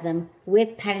orgasm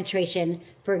with penetration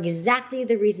for exactly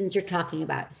the reasons you're talking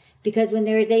about. Because when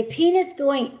there is a penis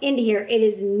going into here, it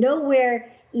is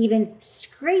nowhere even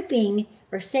scraping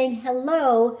or saying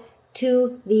hello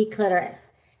to the clitoris.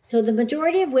 So the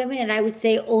majority of women, and I would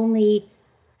say only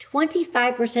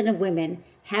 25% of women,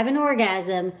 have an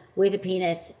orgasm with a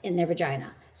penis in their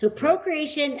vagina. So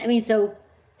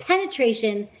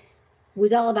penetration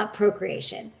was all about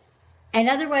procreation. And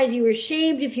otherwise you were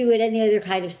shamed if you had any other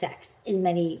kind of sex in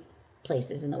many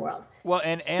places in the world. Well,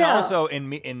 and also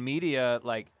in media,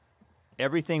 like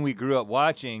everything we grew up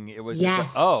watching, it was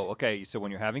just like, oh, okay, so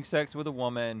when you're having sex with a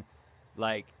woman,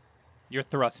 like you're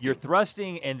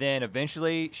thrusting, and then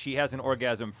eventually she has an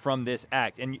orgasm from this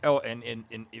act. And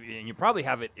you probably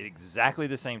have it at exactly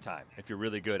the same time if you're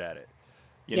really good at it.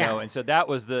 You know, and so that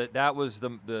was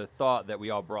the thought that we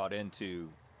all brought into.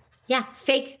 Yeah,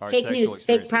 fake news,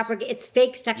 fake propaganda. It's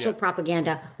fake sexual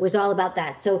propaganda was all about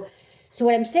that. So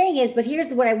what I'm saying is, but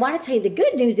here's what I want to tell you. The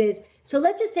good news is, so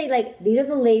let's just say like these are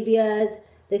the labias.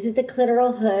 This is the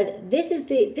clitoral hood. This is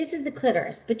the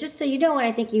clitoris. But just so you know, and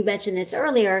I think you mentioned this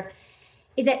earlier,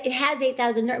 is that it has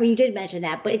 8,000 nerves. I mean, you did mention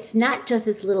that, but it's not just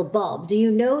this little bulb. Do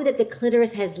you know that the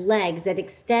clitoris has legs that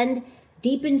extend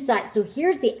deep inside? So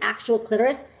here's the actual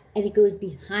clitoris, and it goes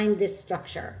behind this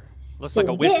structure. Looks like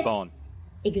a wishbone.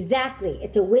 Exactly.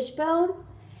 It's a wishbone.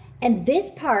 And this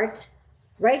part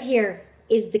right here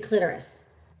is the clitoris.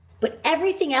 But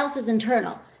everything else is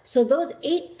internal. So those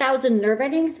 8,000 nerve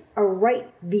endings are right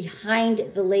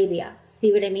behind the labia.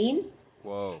 See what I mean?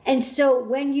 Whoa. And so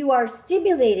when you are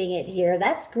stimulating it here,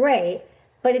 that's great,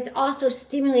 but it's also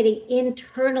stimulating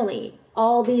internally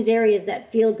all these areas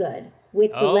that feel good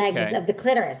with the legs of the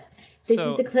clitoris. This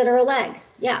is the clitoral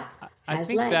legs. Yeah. I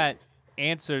think legs. that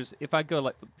answers, if I go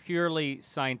like purely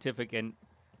scientific and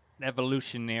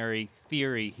evolutionary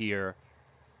theory here,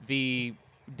 the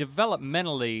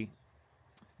developmentally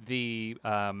the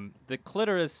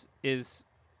clitoris is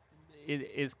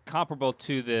comparable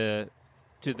to the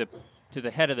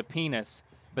head of the penis,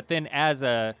 but then as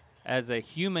a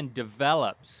human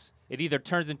develops, it either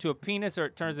turns into a penis or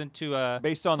it turns into a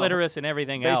clitoris and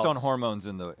everything else. Based on hormones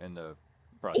in the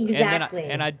process. Exactly.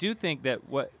 And I do think that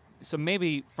so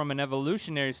maybe from an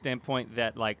evolutionary standpoint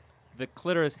that like the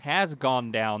clitoris has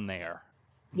gone down there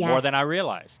more than I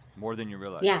realized. More than you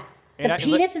realize. Yeah. The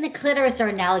penis and the clitoris are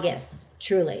analogous,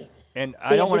 truly. And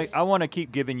I want to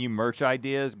keep giving you merch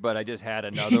ideas, but I just had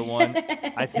another one.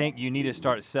 I think you need to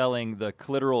start selling the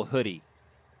clitoral hoodie.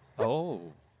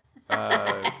 Oh.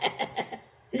 I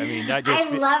mean, I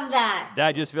love that.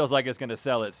 That just feels like it's going to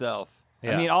sell itself.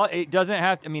 Yeah. I mean, it doesn't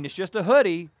have to. I mean, it's just a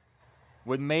hoodie,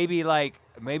 with maybe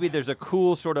there's a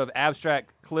cool sort of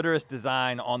abstract clitoris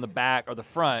design on the back or the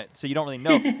front, so you don't really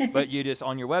know, but you just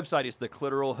on your website it's the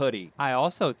clitoral hoodie. I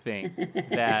also think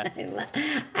that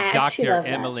I actually Dr. love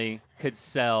that. Emily could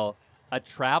sell a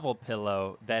travel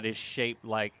pillow that is shaped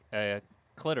like a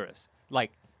clitoris.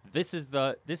 Like this is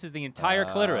the entire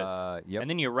clitoris, Yep. and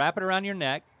then you wrap it around your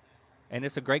neck, and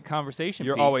it's a great conversation.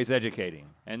 You're piece. always educating.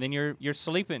 And then you're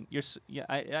sleeping.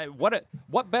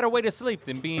 What better way to sleep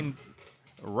than being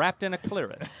wrapped in a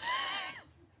clitoris?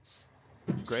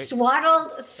 Great.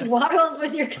 Swaddled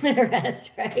with your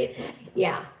clitoris, right?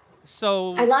 Yeah.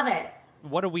 So I love it.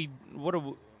 what do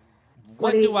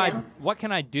do you I do? what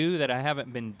can I do that I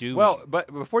haven't been doing? Well,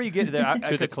 but before you get to there,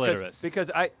 To the clitoris.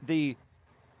 because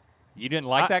you didn't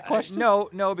like that question?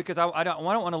 No, because I don't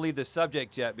want to leave this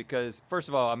subject yet because first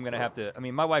of all, I'm going to have to. I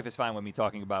mean, my wife is fine with me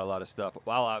talking about a lot of stuff.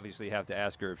 I'll obviously have to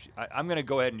ask her if I'm going to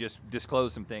go ahead and just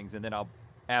disclose some things, and then I'll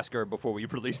ask her before we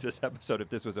release this episode if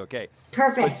this was okay.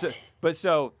 Perfect.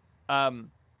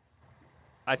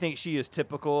 I think she is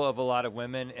typical of a lot of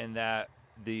women in that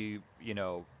I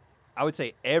would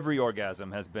say every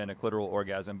orgasm has been a clitoral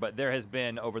orgasm, but there has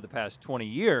been over the past 20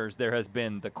 years there has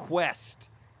been the quest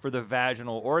for the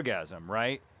vaginal orgasm,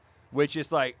 right? Which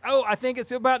is like, oh, I think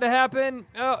it's about to happen.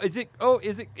 Oh, is it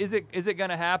going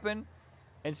to happen?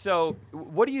 And so,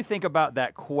 what do you think about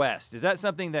that quest? Is that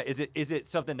something that is it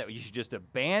something that you should just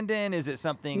abandon? Is it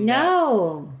something?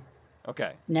 No.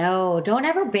 Okay. No, don't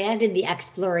ever abandon the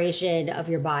exploration of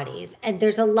your bodies. And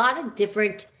there's a lot of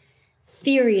different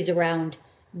theories around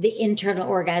the internal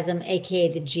orgasm,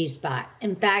 aka the G-spot.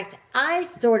 In fact, I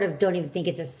sort of don't even think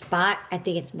it's a spot. I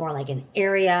think it's more like an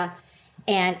area.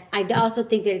 And I also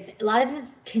think that a lot of it is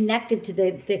connected to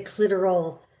the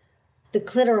clitoral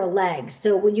legs.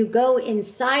 So when you go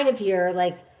inside of here,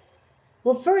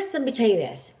 well, first let me tell you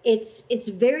this. It's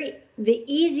the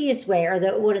easiest way, or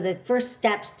one of the first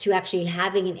steps to actually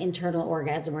having an internal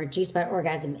orgasm or a G-spot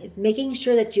orgasm is making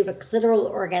sure that you have a clitoral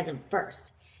orgasm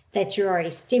first. That you're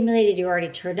already stimulated, you're already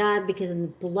turned on, because then the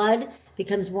blood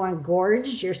becomes more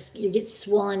engorged, you get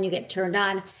swollen, you get turned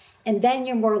on, and then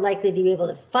you're more likely to be able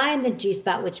to find the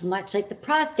G-spot, which much like the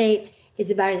prostate,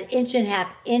 is about 1.5 inches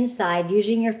inside,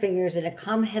 using your fingers in a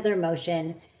come hither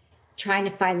motion, trying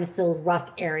to find this little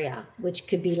rough area, which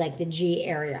could be like the G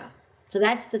area. So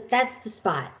that's the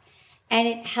spot. And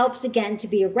it helps again to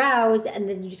be aroused, and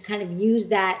then you just kind of use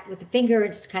that with the finger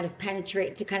and just kind of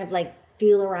penetrate to kind of like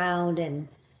feel around and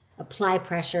apply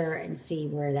pressure and see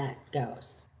where that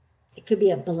goes. It could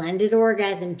be a blended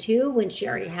orgasm too, when she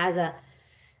already has a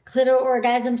clitoral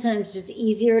orgasm. Sometimes it's just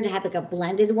easier to have like a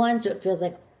blended one, so it feels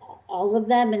like all of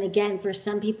them. And again, for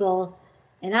some people,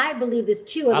 and I believe this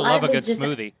too, I love a good just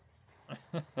smoothie.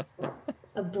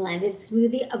 a blended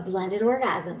smoothie, a blended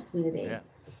orgasm smoothie. Yeah.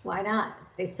 Why not?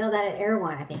 They sell that at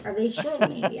Erewhon, I think, or they should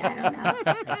maybe. I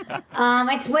don't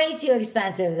know. It's way too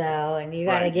expensive though, and you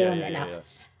got to give them enough. Yeah.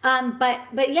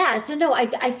 But yeah, so no,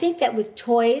 I think that with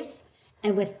toys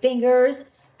and with fingers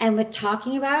and with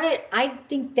talking about it, I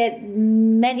think that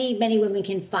many women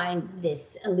can find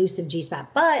this elusive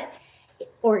G-spot,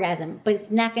 orgasm, but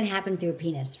it's not going to happen through a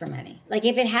penis for many. Like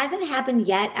if it hasn't happened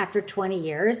yet after 20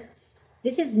 years,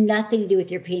 this has nothing to do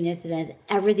with your penis. It has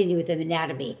everything to do with the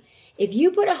anatomy. If you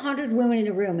put 100 women in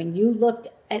a room and you looked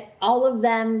at all of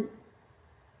them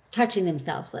touching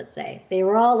themselves, let's say, they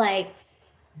were all like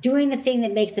doing the thing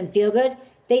that makes them feel good,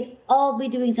 they'd all be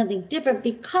doing something different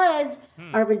because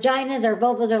our vaginas, our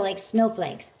vulvas are like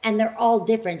snowflakes and they're all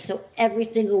different. So every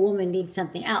single woman needs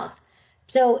something else.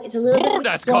 So it's a little bit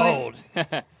that's cold.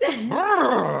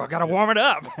 Gotta warm it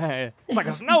up. It's like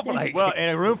a snowflake. Well, in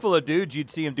a room full of dudes, you'd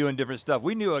see him doing different stuff.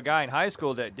 We knew a guy in high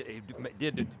school that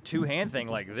did a two-hand thing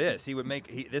like this. He would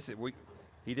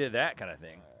he did that kind of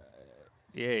thing.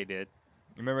 Yeah, he did.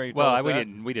 Remember he told us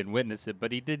that? we didn't witness it,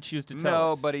 but he did choose to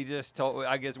tell us. No, but he just told.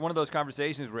 I guess one of those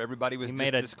conversations where everybody was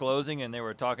just disclosing and they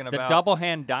were talking about the double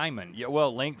hand diamond. Yeah,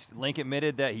 well, Link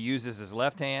admitted that he uses his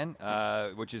left hand,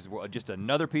 which is just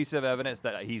another piece of evidence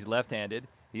that he's left-handed.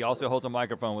 He also holds a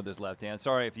microphone with his left hand.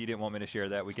 Sorry if you didn't want me to share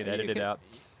that. We could edit it out.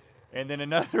 And then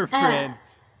another friend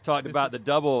talked about the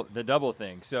double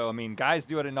thing. So I mean, guys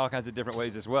do it in all kinds of different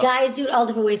ways as well. Guys do it all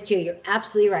different ways too. You're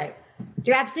absolutely right.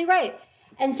 You're absolutely right.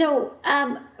 And so,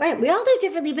 right, we all do it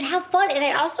differently, but have fun. And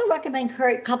I also recommend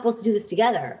couples to do this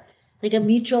together. Like a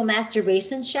mutual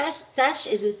masturbation sesh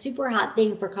is a super hot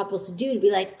thing for couples to do, to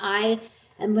be like, I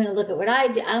am going to look at what I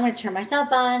do. I'm going to turn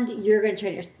myself on. You're going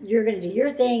to do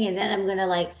your thing. And then I'm going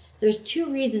to there's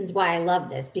two reasons why I love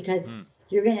this, because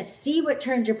you're going to see what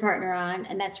turns your partner on.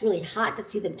 And that's really hot to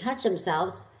see them touch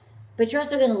themselves. But you're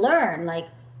also going to learn,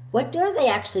 What are they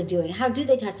actually doing? How do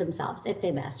they touch themselves if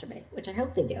they masturbate, which I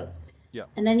hope they do. Yeah.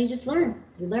 And then you just learn.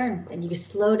 You learn and you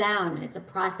slow down, and it's a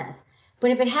process.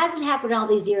 But if it hasn't happened all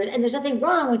these years, and there's nothing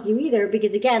wrong with you either,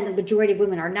 because again, the majority of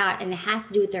women are not, and it has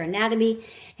to do with their anatomy.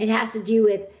 It has to do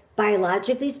with,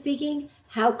 biologically speaking,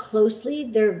 how closely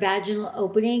their vaginal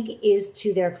opening is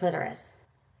to their clitoris.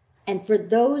 And for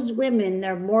those women,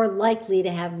 they're more likely to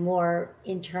have more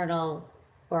internal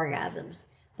orgasms.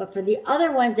 But for the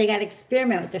other ones, they got to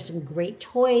experiment with. There's some great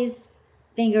toys,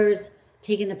 fingers,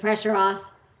 taking the pressure off,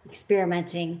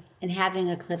 experimenting, and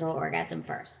having a clitoral orgasm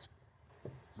first.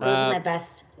 Those are my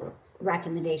best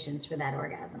recommendations for that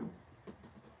orgasm.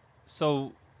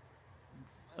 So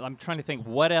I'm trying to think,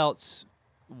 what else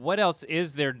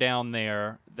is there down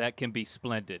there that can be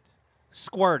splendid?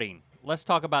 Squirting. Let's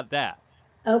talk about that.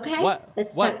 Okay.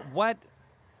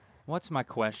 What's my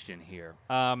question here?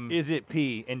 Is it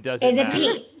pee and does it Is it matter?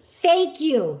 pee? Thank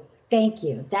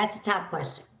you. That's a top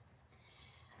question.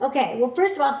 Okay, well,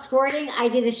 first of all, squirting. I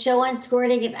did a show on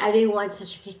squirting. If anyone wants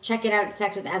to check it out at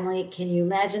Sex with Emily, can you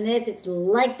imagine this? It's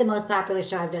like the most popular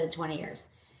show I've done in 20 years.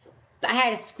 I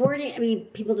had a squirting. I mean,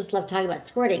 people just love talking about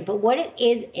squirting. But what it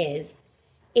is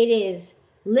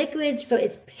liquids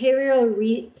it's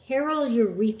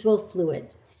periurethral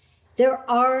fluids. There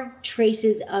are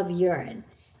traces of urine.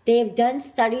 They have done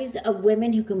studies of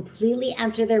women who completely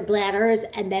empty their bladders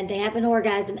and then they have an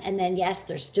orgasm, and then, yes,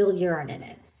 there's still urine in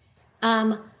it.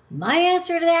 My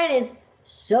answer to that is,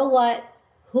 so what?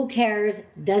 Who cares?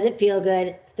 Does it feel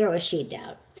good? Throw a sheet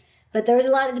down. But there was a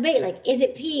lot of debate, like, is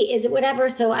it pee? Is it whatever?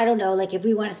 So I don't know, like, if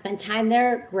we want to spend time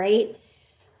there, great.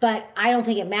 But I don't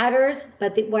think it matters.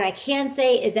 But what I can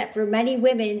say is that for many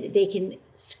women, they can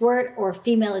squirt or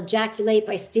female ejaculate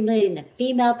by stimulating the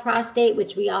female prostate,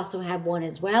 which we also have one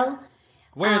as well.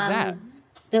 Where is that?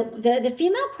 The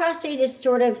female prostate is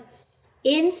sort of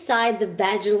inside the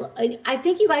vaginal. I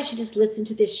think you guys should just listen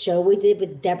to this show we did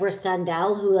with Deborah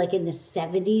Sandell, who like in the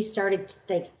 70s started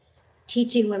like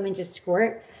teaching women to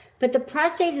squirt. But the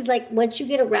prostate is like, once you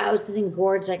get aroused and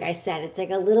engorged, like I said, it's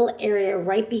like a little area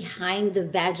right behind the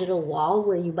vaginal wall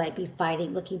where you might be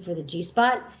looking for the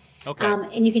G-spot. Okay.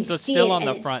 And you can see still it, on and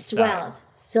the it front swells. side.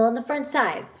 Still on the front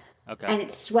side. Okay. And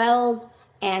it swells,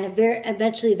 and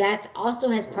eventually that also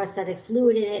has prostatic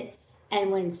fluid in it. And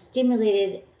when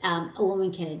stimulated, a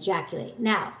woman can ejaculate.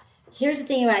 Now, here's the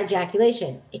thing about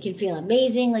ejaculation. It can feel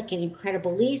amazing, like an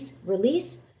incredible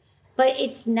release, but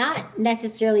it's not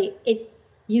necessarily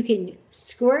You can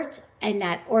squirt and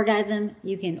not orgasm.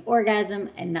 You can orgasm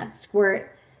and not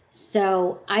squirt.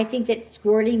 So I think that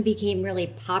squirting became really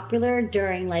popular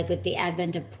during with the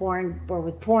advent of porn, or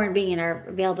with porn being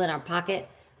available in our pocket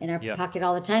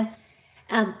all the time.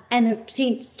 And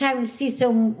it's time to see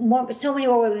so many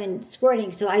more women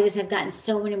squirting. So I just have gotten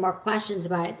so many more questions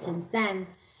about it since then.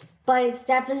 But it's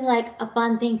definitely like a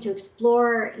fun thing to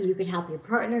explore. You can help your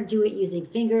partner do it using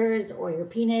fingers or your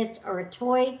penis or a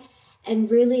toy. And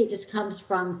really it just comes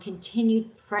from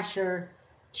continued pressure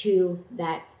to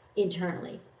that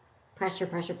internally.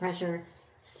 Pressure,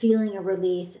 feeling a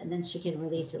release, and then she can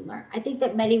release and learn. I think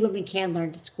that many women can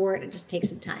learn to squirt. It just takes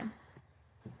some time.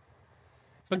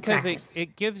 Because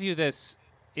it gives you this,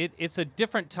 it's a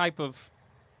different type of,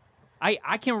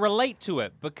 I can relate to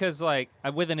it because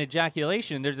with an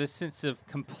ejaculation, there's a sense of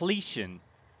completion.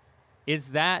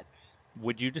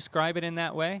 Would you describe it in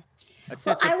that way?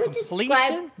 I would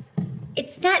describe,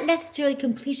 it's not necessarily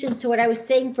completion. So what I was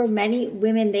saying, for many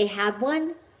women, they have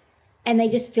one and they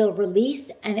just feel release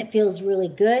and it feels really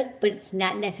good, but it's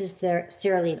not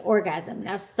necessarily an orgasm.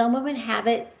 Now, some women have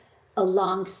it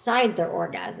alongside their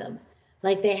orgasm.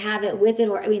 Like they have it with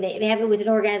they have it with an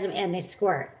orgasm and they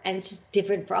squirt. And it's just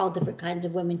different for all different kinds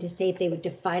of women to say if they would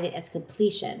define it as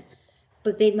completion.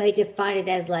 But they might define it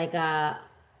as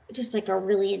just like a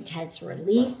really intense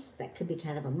release that could be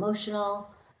kind of emotional,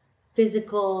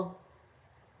 physical.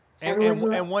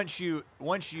 And once you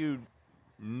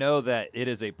know that it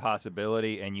is a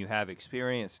possibility and you have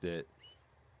experienced it,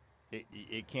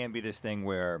 it can be this thing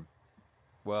where,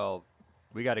 well,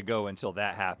 we got to go until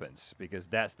that happens, because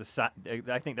that's the sign.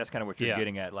 I think that's kind of what you're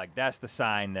getting at. Like, that's the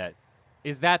sign that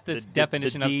is that the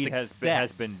definition of success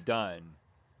has been done.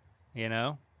 You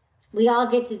know, we all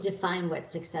get to define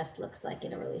what success looks like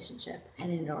in a relationship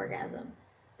and in an orgasm.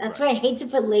 That's why I hate to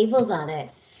put labels on it.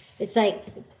 It's like,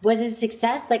 was it a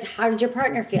success? Like, how did your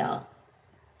partner feel?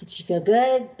 Did she feel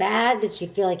good, bad? Did she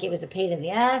feel like it was a pain in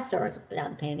the ass, or was it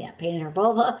not a pain in her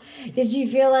vulva? Did she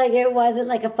feel like it wasn't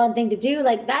like a fun thing to do?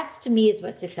 Like, that's to me is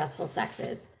what successful sex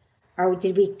is. Or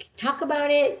did we talk about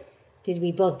it? Did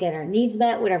we both get our needs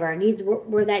met, whatever our needs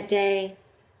were that day?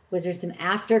 Was there some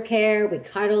aftercare? We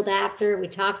cuddled after. We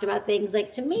talked about things.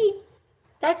 Like, to me,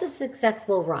 that's a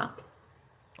successful romp.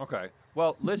 Okay.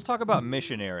 Well, let's talk about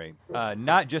missionary.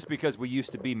 Not just because we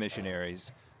used to be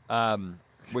missionaries,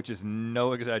 which is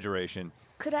no exaggeration.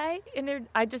 Could I?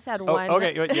 I just had one.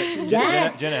 Okay.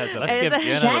 Yes. Jenna has something. Let's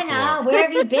give Jenna the floor. Where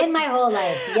have you been my whole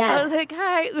life? Yes. I was like,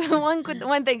 hi.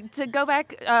 One thing to go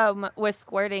back with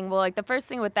squirting. Well, like the first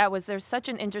thing with that was there's such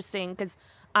an interesting, because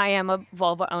I am a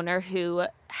vulva owner who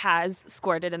has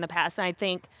squirted in the past, and I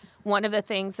think one of the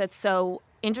things that's so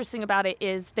interesting about it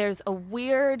is there's a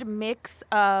weird mix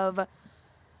of,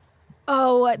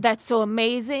 oh, that's so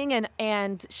amazing,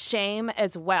 and shame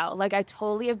as well. Like, I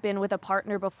totally have been with a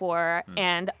partner before,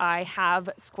 and I have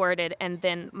squirted, and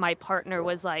then my partner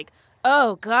was like,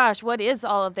 oh gosh, what is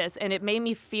all of this? And it made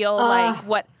me feel like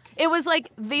what it was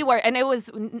like the word, and it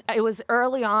was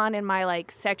early on in my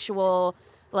like sexual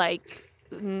like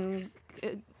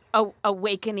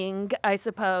awakening, I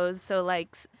suppose. So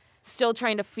like still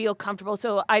trying to feel comfortable.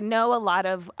 So I know a lot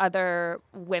of other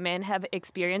women have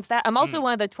experienced that. I'm also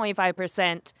one of the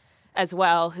 25% as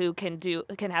well who can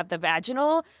have the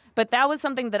vaginal, but that was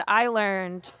something that I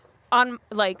learned on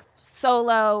like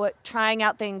solo, trying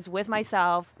out things with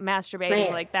myself, masturbating.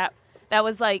 Right. Like that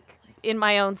was like in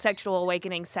my own sexual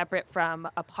awakening, separate from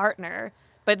a partner.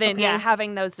 But then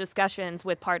having those discussions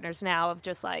with partners now of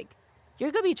just like,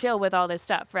 you're going to be chill with all this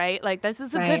stuff, right? Like, this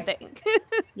is a good thing.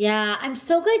 Yeah, I'm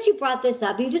so glad you brought this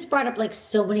up. You just brought up, like,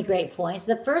 so many great points.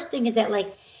 The first thing is that,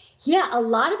 like, yeah, a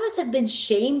lot of us have been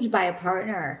shamed by a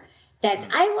partner.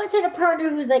 I once had a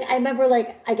partner who's like, I remember,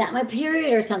 like, I got my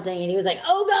period or something, and he was like,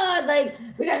 oh, God, like,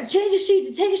 we got to change the sheets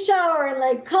and take a shower and,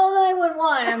 like, call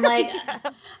 911. I'm like,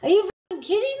 are you fucking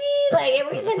kidding me?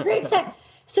 Like, we just had great sex.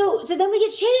 So then we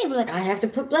get shamed. We're like, I have to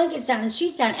put blankets down and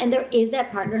sheets down. And there is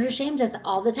that partner who shames us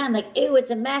all the time. Like, ew, it's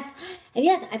a mess. And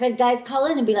yes, I've had guys call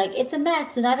in and be like, it's a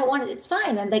mess and I don't want it. It's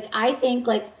fine. And like, I think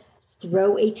like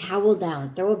throw a towel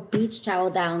down, throw a beach towel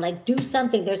down, like do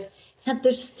something. There's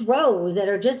throws that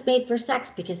are just made for sex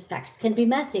because sex can be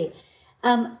messy.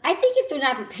 I think if they're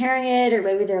not preparing it or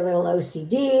maybe they're a little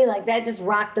OCD, like that just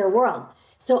rocked their world.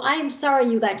 So I'm sorry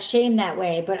you got shamed that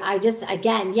way, but I just,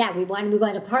 again, yeah, we want to move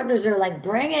on to partners that are like,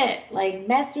 bring it, like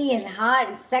messy and hot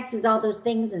and sex is all those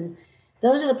things. And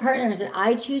those are the partners that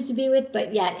I choose to be with.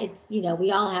 But yet it's, you know,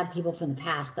 we all have people from the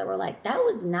past that were like, that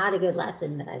was not a good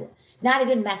lesson not a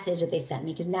good message that they sent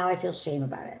me because now I feel shame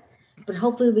about it. But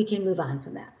hopefully we can move on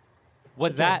from that.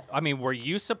 Were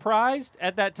you surprised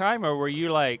at that time or were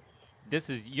you like, this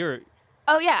is your...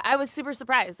 Oh, yeah, I was super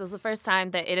surprised. It was the first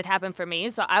time that it had happened for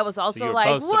me. So I was also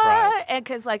like, what? Surprised. And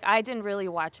because, like, I didn't really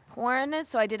watch porn,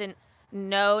 so I didn't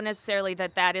know necessarily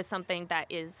that is something that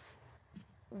is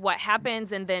what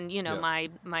happens. And then, you know, my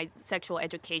sexual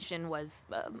education was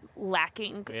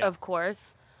lacking, of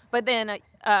course. But then,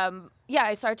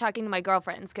 I started talking to my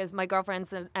girlfriends because my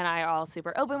girlfriends and I are all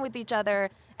super open with each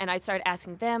other. And I started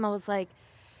asking them, I was like,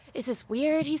 is this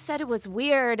weird? He said it was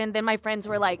weird. And then my friends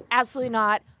were like, absolutely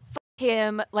not.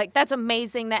 Him, like, that's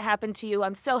amazing that happened to you.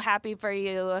 I'm so happy for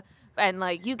you. And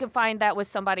like, you can find that with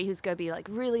somebody who's gonna be like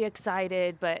really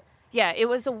excited. But yeah, it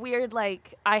was a weird,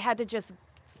 like, I had to just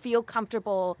feel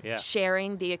comfortable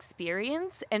sharing the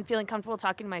experience and feeling comfortable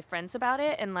talking to my friends about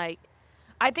it. And like,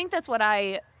 I think that's what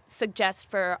I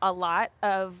suggest for a lot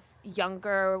of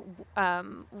younger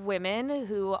women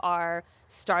who are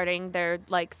starting their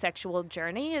like sexual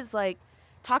journey is like,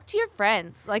 talk to your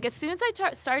friends. Like, as soon as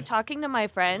I started talking to my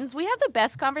friends, we have the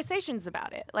best conversations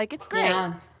about it. Like, it's great.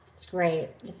 Yeah, it's great.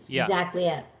 That's exactly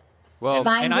it. Well,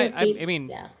 and I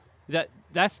mean,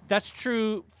 that's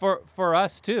true for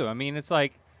us too. I mean, it's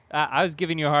like, I was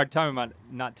giving you a hard time about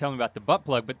not telling about the butt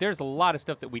plug, but there's a lot of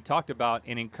stuff that we talked about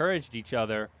and encouraged each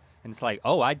other. And it's like,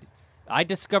 oh, I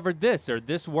discovered this, or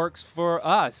this works for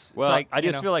us. Well, like, I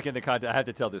just feel like in the context, I have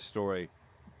to tell this story.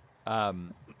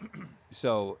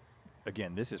 So,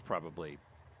 again, this is probably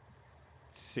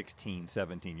 16,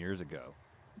 17 years ago.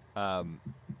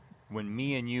 When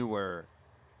me and you were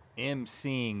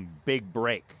emceeing Big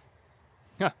Break.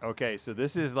 Okay, so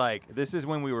this is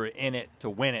when we were in it to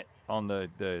win it on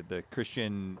the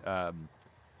Christian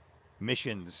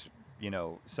missions,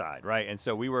 side, right? And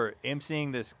so we were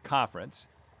emceeing this conference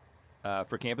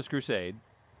for Campus Crusade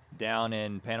down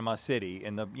in Panama City,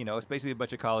 and it's basically a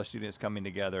bunch of college students coming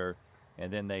together,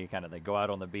 and then they go out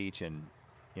on the beach and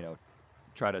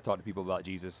try to talk to people about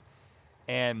Jesus.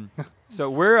 And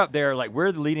so we're up there, like, we're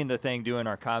leading the thing, doing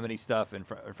our comedy stuff in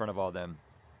front of all them.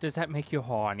 Does that make you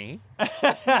horny?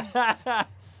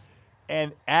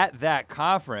 And at that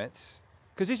conference,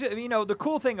 Because you know, the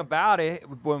cool thing about it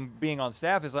when being on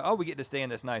staff is like, oh, we get to stay in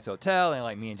this nice hotel, and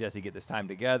like me and Jesse get this time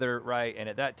together, right? And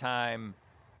at that time,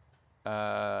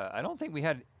 I don't think we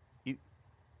had.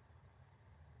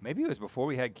 Maybe it was before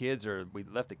we had kids, or we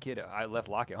left the kid. I left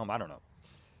Locke at home. I don't know.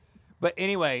 But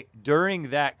anyway,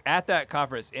 at that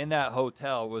conference in that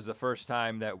hotel was the first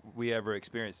time that we ever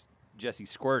experienced Jesse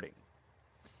squirting.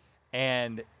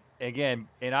 And again,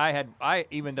 I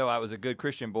even though I was a good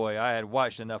Christian boy, I had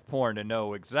watched enough porn to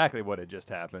know exactly what had just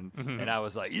happened, and I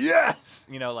was like, yes,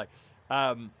 you know, like.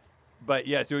 But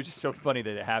yes, it was just so funny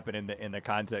that it happened in the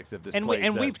context of this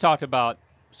place. We've talked about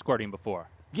squirting before.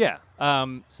 Yeah.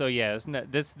 So yeah,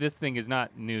 this thing is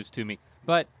not news to me.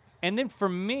 But and then for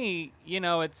me, you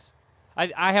know,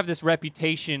 I have this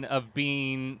reputation of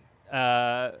being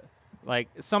like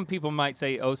some people might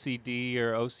say OCD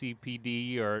or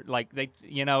OCPD or like they,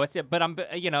 you know, but I'm,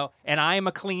 you know, and I am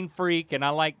a clean freak and I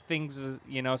like things,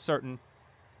 you know, certain.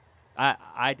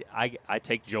 I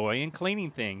take joy in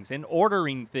cleaning things and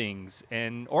ordering things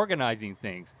and organizing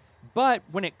things. But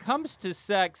when it comes to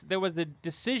sex, there was a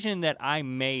decision that I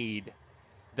made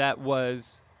that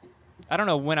was, I don't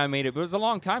know when I made it, but it was a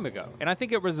long time ago. And I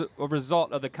think it was a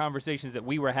result of the conversations that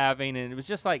we were having. And it was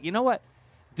just like, you know what?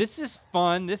 This is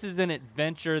fun. This is an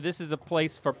adventure. This is a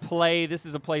place for play. This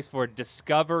is a place for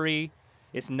discovery.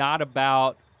 It's not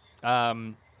about,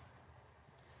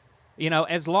 you know,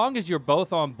 as long as you're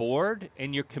both on board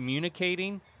and you're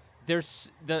communicating, there's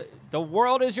the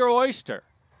world is your oyster.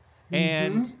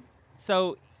 And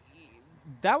so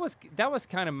that was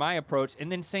kind of my approach.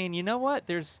 And then saying, you know what,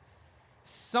 there's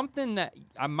something that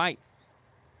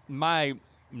my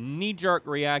knee-jerk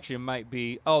reaction might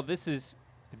be, oh, this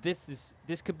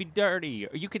could be dirty,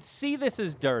 or you could see this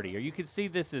as dirty, or you could see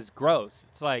this as gross.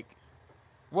 It's like,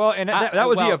 well, and that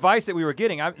was the advice that we were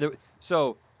getting.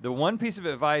 So the one piece of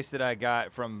advice that I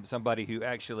got from somebody who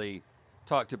actually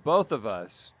talked to both of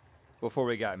us before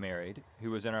we got married, who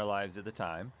was in our lives at the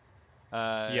time,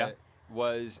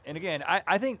 was, and again,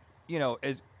 I think, you know,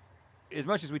 as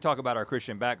much as we talk about our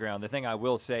Christian background, the thing I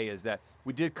will say is that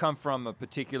we did come from a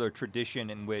particular tradition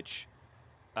in which,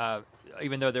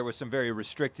 even though there was some very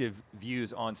restrictive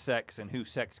views on sex and who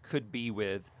sex could be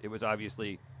with, it was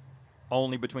obviously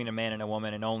only between a man and a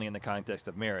woman and only in the context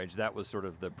of marriage. That was sort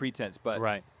of the pretense. But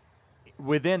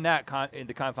within that, in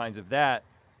the confines of that,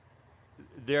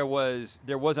 there wasn't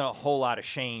a whole lot of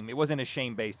shame. It wasn't as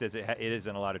shame-based as it is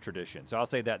in a lot of traditions. So I'll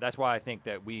say that. That's why I think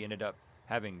that we ended up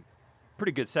having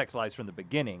pretty good sex lives from the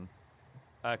beginning,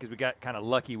 because we got kind of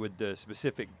lucky with the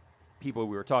specific people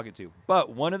we were talking to.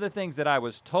 But one of the things that I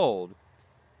was told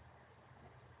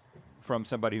from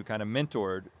somebody who kind of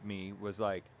mentored me was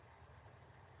like,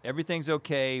 everything's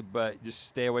okay, but just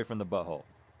stay away from the butthole.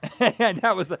 And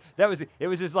that was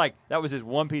his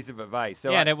one piece of advice.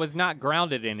 So and it was not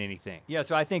grounded in anything. Yeah,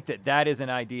 so I think that is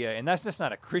an idea, and that's just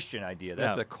not a Christian idea.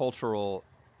 That's a cultural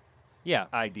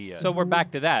idea. So we're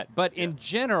back to that. But in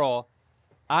general,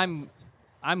 I'm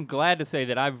glad to say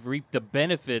that I've reaped the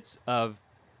benefits of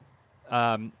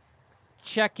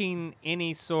checking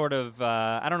any sort of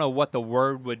I don't know what the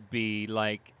word would be,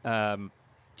 like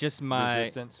just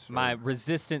my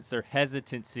resistance or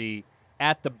hesitancy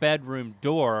at the bedroom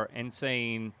door and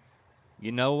saying,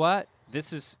 you know what,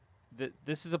 this is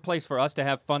a place for us to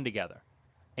have fun together,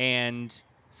 and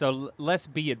so let's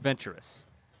be adventurous,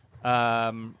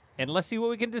 and let's see what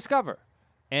we can discover,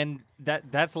 and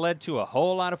that's led to a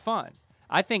whole lot of fun.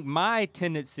 I think my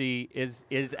tendency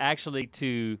is actually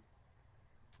to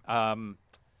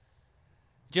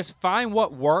just find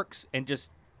what works and just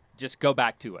go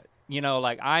back to it. You know,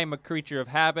 like I'm a creature of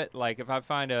habit. Like if I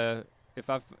find the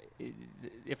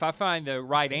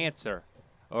right answer,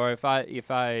 or if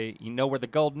I you know where the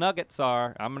gold nuggets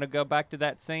are, I'm gonna go back to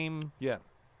that same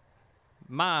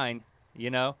mine. You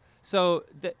know, so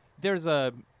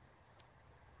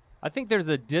I think there's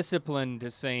a discipline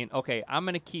to saying, okay, I'm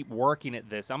gonna keep working at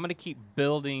this. I'm gonna keep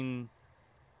building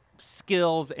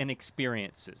skills and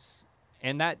experiences,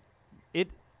 and that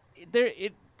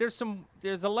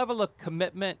there's a level of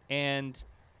commitment and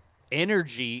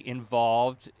energy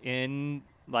involved in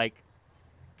like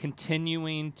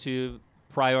continuing to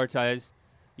prioritize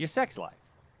your sex life,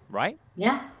 right?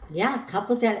 Yeah.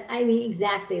 Couples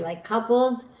exactly. Like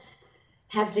couples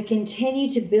have to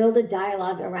continue to build a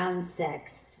dialogue around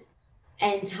sex,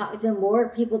 and the more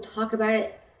people talk about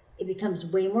it, it becomes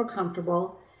way more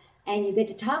comfortable. And you get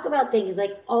to talk about things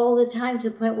like all the time to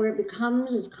the point where it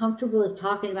becomes as comfortable as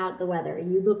talking about the weather.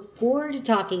 And you look forward to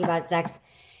talking about sex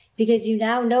because you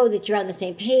now know that you're on the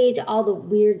same page. All the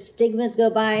weird stigmas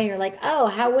go by and you're like, oh,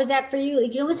 how was that for you?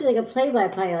 You can almost do like a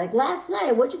play-by-play. Like last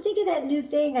night, what'd you think of that new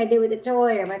thing I did with the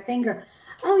toy or my finger?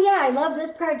 oh yeah, I love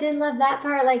this part, didn't love that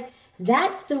part. Like,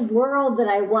 that's the world that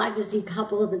I want to see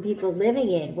couples and people living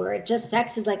in, where it just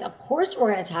sex is like, of course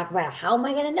we're going to talk about it. How am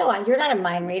I going to know? You're not a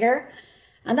mind reader.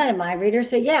 I'm not a mind reader.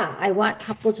 So yeah, I want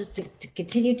couples just to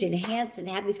continue to enhance and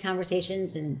have these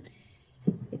conversations, and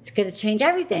it's going to change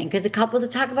everything because the couples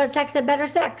that talk about sex have better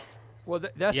sex. Well,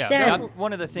 that's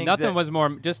one of the things. Nothing was more,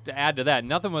 just to add to that,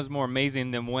 nothing was more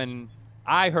amazing than when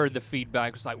I heard the feedback.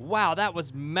 It was like, wow, that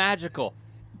was magical.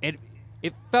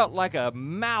 It felt like a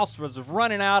mouse was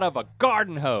running out of a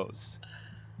garden hose.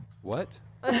 What?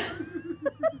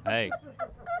 Hey,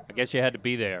 I guess you had to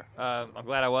be there. I'm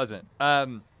glad I wasn't.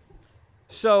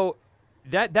 So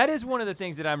that is one of the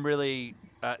things that I'm really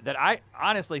that I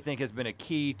honestly think has been a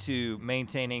key to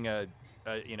maintaining a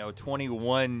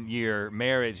 21-year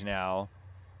marriage now.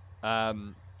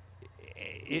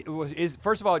 Is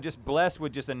first of all just blessed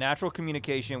with just a natural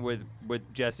communication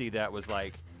with Jesse that was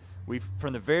like, we've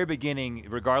from the very beginning,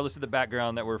 regardless of the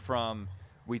background that we're from,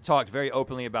 we talked very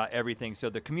openly about everything.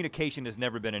 So the communication has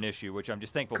never been an issue, which I'm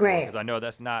just thankful for, because I know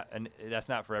that's not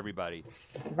for everybody.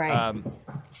 Right.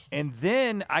 And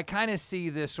then I kind of see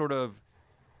this sort of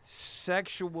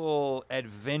sexual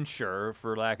adventure,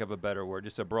 for lack of a better word,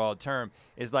 just a broad term,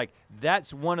 is like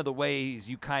that's one of the ways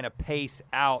you kind of pace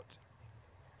out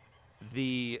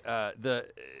the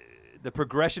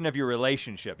progression of your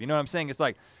relationship. You know what I'm saying? It's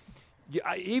like,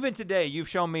 even today, you've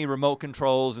shown me remote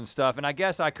controls and stuff, and I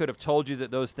guess I could have told you that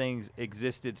those things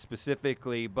existed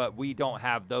specifically, but we don't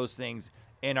have those things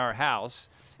in our house.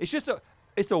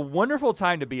 It's a wonderful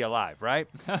time to be alive, right?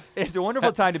 It's a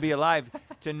wonderful time to be alive,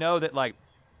 to know that, like,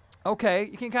 okay,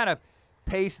 you can kind of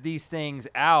pace these things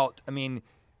out. I mean,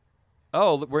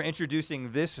 oh, we're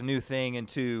introducing this new thing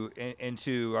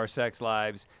into our sex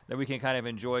lives that we can kind of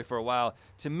enjoy for a while.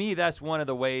 To me, that's one of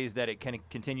the ways that it kind of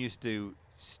continues to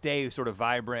stay sort of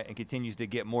vibrant and continues to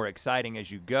get more exciting as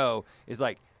you go, is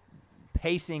like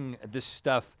pacing this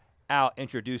stuff out,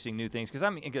 introducing new things. Because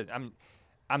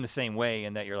I'm the same way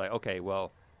in that you're like, okay,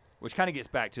 well, which kind of gets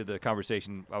back to the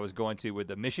conversation I was going to with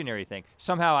the missionary thing.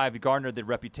 Somehow I've garnered the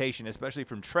reputation, especially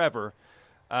from Trevor,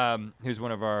 who's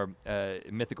one of our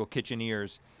mythical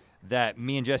kitcheneers, that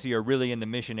me and Jesse are really into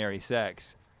missionary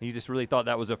sex. He just really thought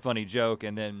that was a funny joke,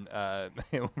 and then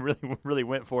really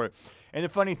went for it. And the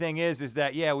funny thing is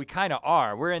that, yeah, we kind of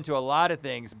are. We're into a lot of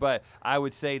things, but I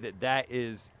would say that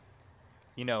is,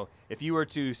 if you were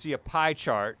to see a pie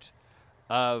chart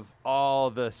of all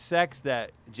the sex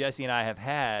that Jesse and I have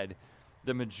had,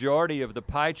 the majority of the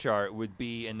pie chart would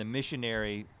be in the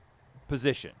missionary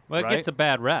position. Well, it gets a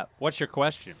bad rep. What's your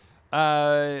question?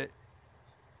 I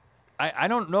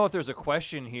don't know if there's a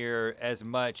question here as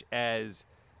much as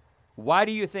why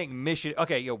do you think missionary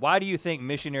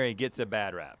gets a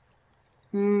bad rap?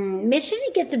 Missionary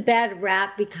gets a bad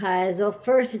rap because, well,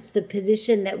 first, it's the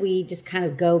position that we just kind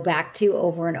of go back to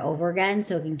over and over again,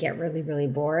 so it can get really, really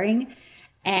boring.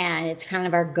 And it's kind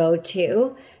of our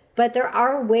go-to. But there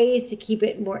are ways to keep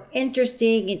it more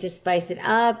interesting and to spice it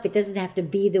up. It doesn't have to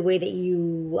be the way that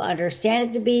you understand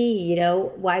it to be,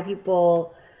 why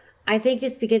people, I think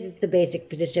just because it's the basic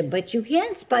position, but you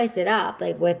can spice it up,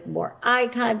 like with more eye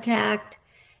contact.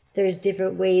 There's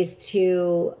different ways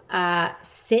to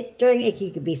sit during it.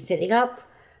 You could be sitting up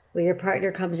where your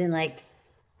partner comes in, like,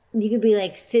 you could be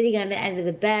like sitting on the end of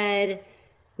the bed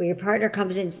where your partner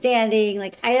comes in standing.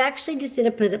 Like, I actually just did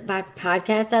a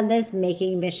podcast on this,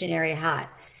 making missionary hot.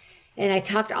 And I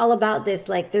talked all about this.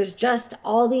 Like, there's just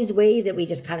all these ways that we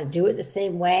just kind of do it the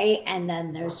same way. And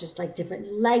then there's just like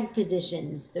different leg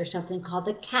positions. There's something called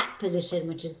the cat position,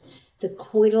 which is the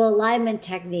coital alignment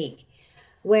technique,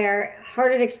 where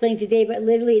harder to explain today, but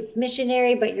literally it's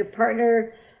missionary, but your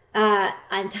partner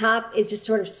on top is just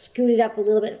sort of scooted up a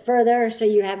little bit further. So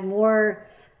you have more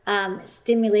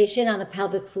stimulation on the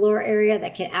pelvic floor area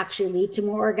that can actually lead to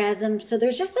more orgasms. So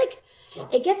there's just like,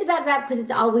 it gets a bad rap because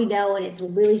it's all we know and it's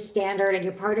really standard, and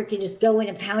your partner can just go in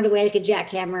and pound away like a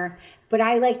jackhammer. But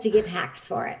I like to give hacks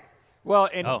for it. Well,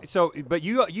 and so, but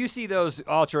you see those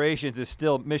alterations as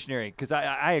still missionary, because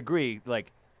I agree.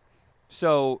 Like,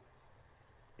 so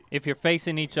if you're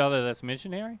facing each other, that's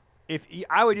missionary? If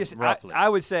I would just, Roughly. I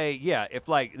would say, yeah, if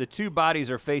like the two bodies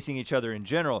are facing each other in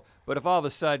general, but if all of a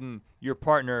sudden your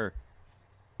partner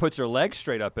puts her legs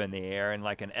straight up in the air in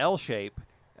like an L shape,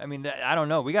 I mean, I don't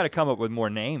know. We got to come up with more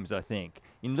names, I think.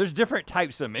 There's different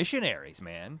types of missionaries,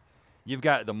 man. You've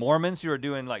got the Mormons who are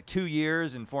doing like 2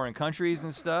 years in foreign countries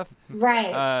and stuff.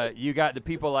 Right. You got the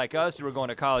people like us who are going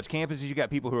to college campuses. You got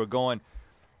people who are going,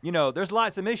 there's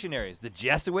lots of missionaries. The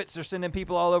Jesuits are sending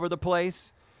people all over the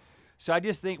place. So I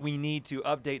just think we need to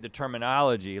update the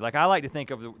terminology. Like, I like to think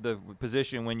of the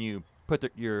position when you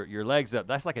put your legs up.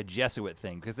 That's like a Jesuit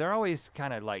thing because they're always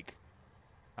kind of like,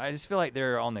 I just feel like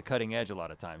they're on the cutting edge a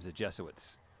lot of times, the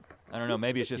Jesuits. I don't know,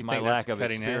 maybe it's just my lack of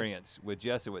experience with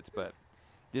Jesuits, but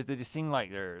they just seem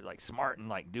like they're like smart and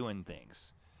like doing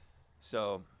things.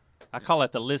 So I call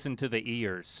it the listen to the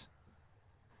ears.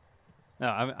 No,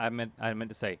 I meant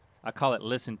to say I call it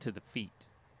listen to the feet.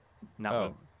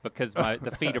 No, because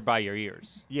the feet are by your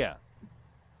ears. Yeah.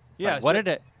 It's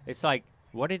like, it's like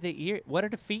what are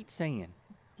the feet saying?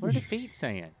 What are the feet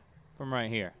saying from right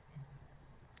here?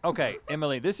 Okay,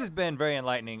 Emily, this has been very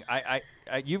enlightening.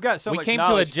 You've got so much knowledge. We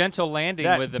came to a gentle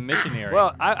landing with the missionary.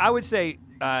 Well, I would say,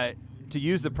 to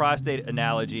use the prostate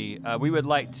analogy, we would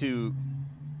like to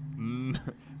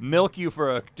milk you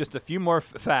for just a few more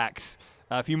facts,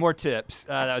 a few more tips.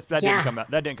 That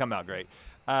didn't come out great.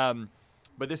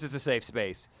 But this is a safe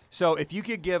space. So if you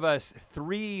could give us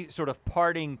 3 sort of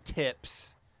parting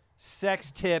tips,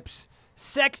 sex tips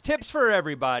for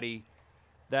everybody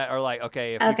that are like,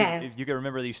 okay, if you can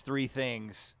remember these 3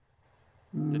 things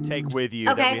to take with you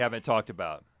that we haven't talked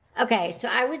about. Okay, so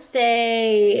I would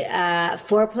say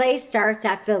foreplay starts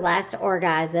after the last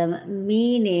orgasm,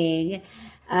 meaning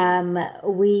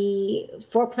we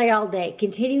foreplay all day,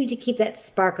 continuing to keep that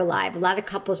spark alive. A lot of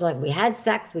couples are like, we had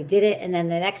sex, we did it, and then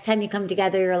the next time you come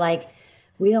together, you're like,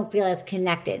 we don't feel as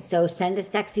connected. So send a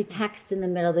sexy text in the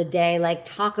middle of the day, like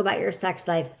talk about your sex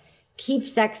life. Keep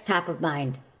sex top of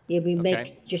mind.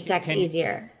 Make your sex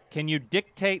easier. Can you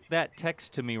dictate that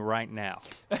text to me right now?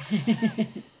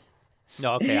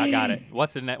 No, okay, I got it.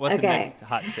 What's the next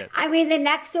hot tip? I mean, the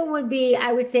next one would be,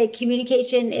 I would say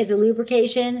communication is a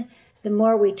lubrication. The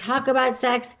more we talk about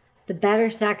sex, the better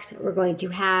sex we're going to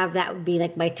have. That would be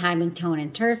like my timing, tone,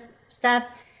 and turf stuff,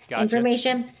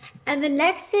 information. And the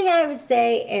next thing I would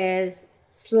say is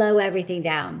slow everything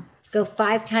down. Go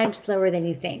 5 times slower than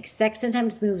you think. Sex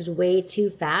sometimes moves way too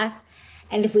fast.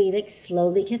 And if we like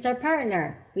slowly kiss our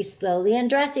partner, we slowly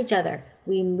undress each other,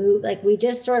 we move, like we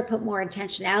just sort of put more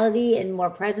intentionality and more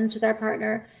presence with our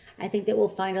partner, I think that we'll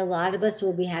find a lot of us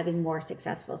will be having more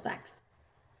successful sex.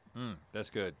 That's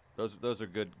good. Those are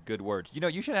good words. You know,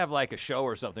 you should have like a show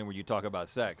or something where you talk about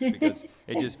sex because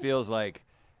it just feels like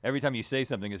every time you say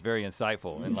something is very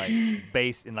insightful and like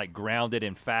based and like grounded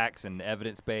in facts and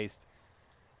evidence-based.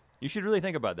 You should really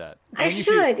think about that. I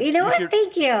should. You know what?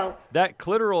 Thank you. That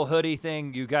clitoral hoodie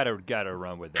thing, you gotta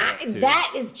run with that. Too.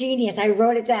 That is genius. I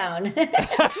wrote it down.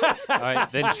 All right,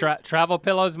 then travel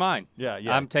pillow's mine. Yeah.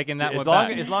 I'm taking that one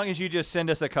back. As long as you just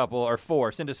send us a couple or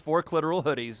 4, send us 4 clitoral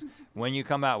hoodies when you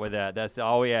come out with that. That's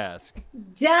all we ask.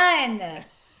 Done.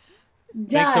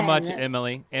 Thanks so much,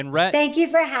 Emily and Rhett. Thank you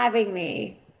for having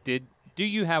me. Do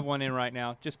you have one in right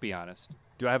now? Just be honest.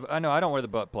 Do I have? No, I don't wear the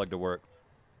butt plug to work.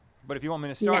 But if you want me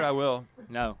to start, I will.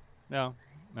 No.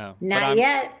 Not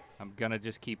yet. I'm gonna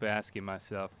just keep asking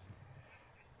myself.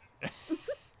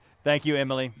 Thank you,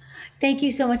 Emily. Thank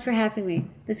you so much for having me.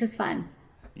 This was fun.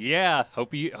 Yeah,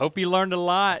 hope you learned a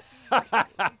lot,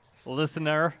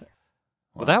 listener.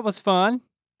 Well, that was fun.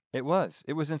 It was.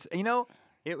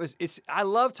 I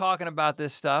love talking about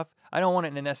this stuff. I don't want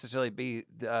it to necessarily be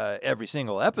every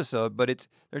single episode, but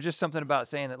there's just something about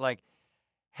saying that, like,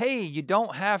 hey, you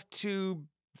don't have to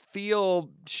feel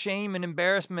shame and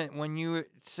embarrassment when you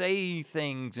say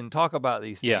things and talk about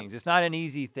these things. It's not an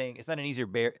easy thing. It's not an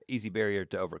easy barrier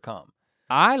to overcome.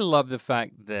 I love the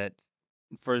fact that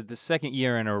for the second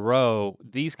year in a row,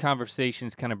 these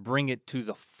conversations kind of bring it to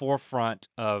the forefront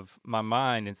of my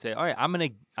mind and say, all right, I'm gonna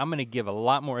give a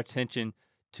lot more attention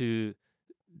to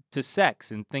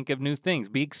sex and think of new things,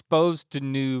 be exposed to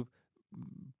new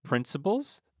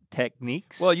principles,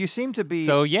 techniques. Well, you seem to be.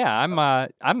 So yeah, I'm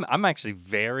actually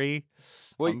I'm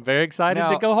very excited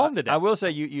to go home today. I will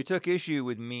say you took issue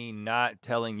with me not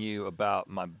telling you about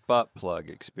my butt plug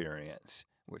experience,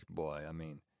 which, boy, I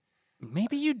mean.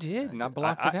 Maybe you did, and I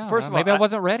blocked it out. First of all, maybe I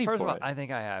wasn't ready for it. First of all, I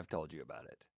think I have told you about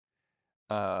it.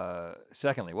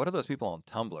 Secondly, what are those people on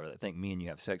Tumblr that think me and you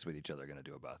have sex with each other going to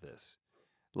do about this?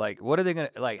 Like, what are they going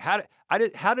to, like, how do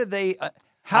they,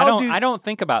 I don't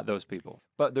think about those people.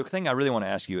 But the thing I really want to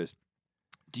ask you is,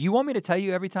 do you want me to tell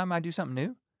you every time I do something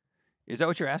new? Is that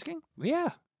what you're asking? Yeah.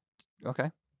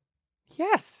 Okay.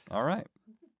 Yes. All right.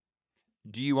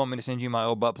 Do you want me to send you my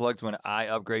old butt plugs when I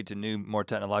upgrade to new, more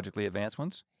technologically advanced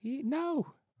ones?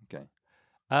 No. Okay.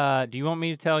 Do you want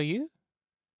me to tell you?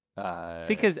 See,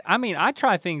 because, I mean, I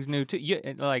try things new too.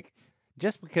 Like,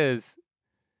 just because,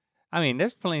 I mean,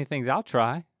 there's plenty of things I'll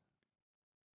try.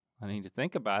 I need to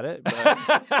think about it.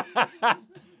 But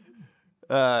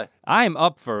I am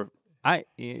up for, I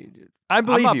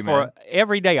believe you, man.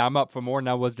 Every day I'm up for more than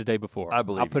I was the day before. I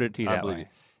believe I'll put it to you that way.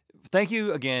 thank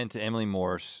you again to Emily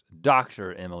Morse,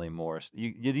 Dr. Emily Morse.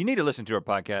 You need to listen to her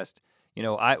podcast. You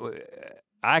know,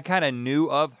 I kind of knew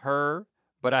of her,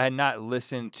 but I had not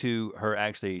listened to her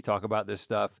actually talk about this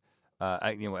stuff.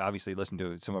 I obviously listened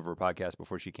to some of her podcasts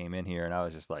before she came in here, and I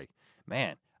was just like,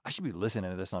 man, I should be listening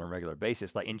to this on a regular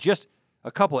basis. Like in just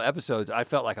a couple of episodes, I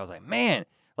felt like I was like, man,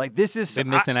 like this is been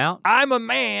missing out. I'm a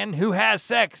man who has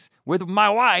sex with my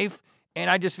wife, and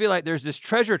I just feel like there's this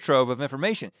treasure trove of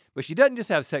information. But she doesn't just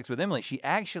have sex with Emily; she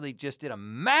actually just did a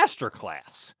master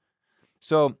class.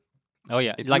 So. Oh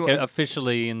yeah, like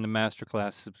officially in the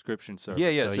masterclass subscription service.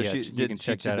 Yeah. So you can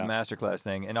check that out. The masterclass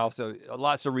thing, and also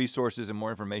lots of resources and more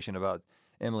information about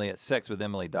Emily at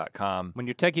sexwithemily.com. When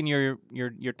you're taking your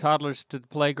toddlers to the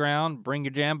playground, bring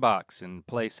your jam box and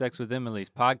play Sex with Emily's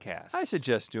podcast. I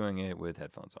suggest doing it with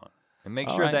headphones on, and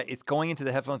make sure that it's going into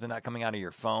the headphones and not coming out of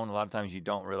your phone. A lot of times you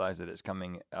don't realize that it's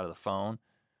coming out of the phone.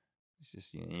 It's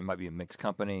just you might be a mixed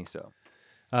company, so.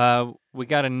 We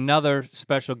got another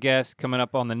special guest coming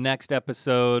up on the next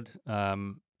episode,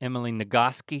 Emily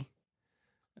Nagoski,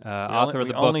 author of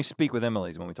the book. Only speak with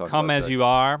Emily's when we talk Come about As sex. You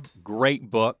Are,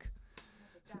 great book.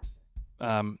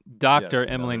 Dr.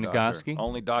 Emily Nagoski.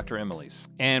 Only Dr. Emily's.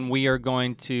 And we are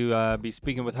going to be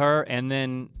speaking with her, and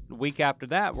then the week after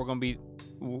that, we're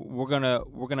gonna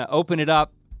open it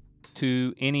up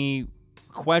to any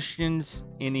questions,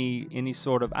 any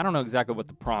sort of, I don't know exactly what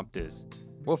the prompt is.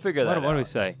 We'll figure that out. What do we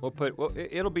say?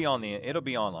 It'll be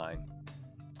online.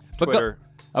 But Twitter.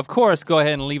 Of course, go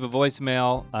ahead and leave a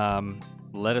voicemail.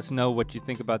 Let us know what you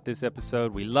think about this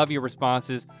episode. We love your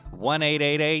responses.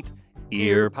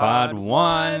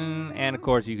 1-888-EARPOD1. And of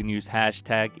course, you can use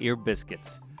hashtag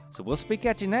EarBiscuits. So we'll speak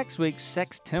at you next week.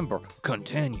 Sextember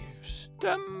continues.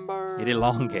 It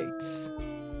elongates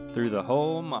through the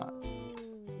whole month.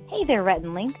 Hey there, Rhett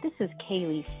and Link. This is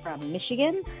Kaylee from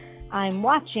Michigan. I'm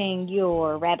watching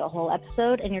your Rabbit Hole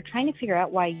episode, and you're trying to figure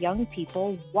out why young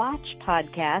people watch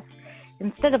podcasts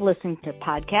instead of listening to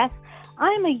podcasts.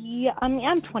 I'm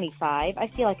 25. I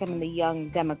feel like I'm in the young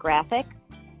demographic.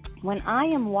 When I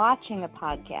am watching a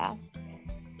podcast,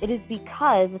 it is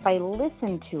because if I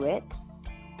listen to it,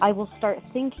 I will start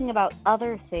thinking about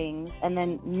other things and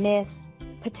then miss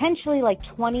potentially like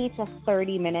 20 to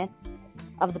 30 minutes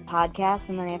of the podcast,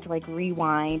 and then I have to like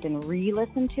rewind and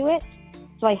re-listen to it.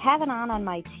 So I have it on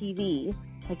my TV,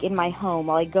 like in my home,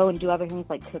 while I go and do other things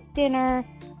like cook dinner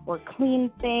or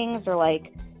clean things, or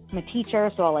like I'm a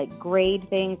teacher, so I'll like grade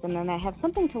things, and then I have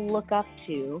something to look up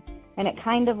to, and it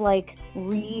kind of like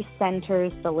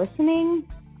re-centers the listening,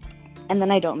 and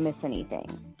then I don't miss anything.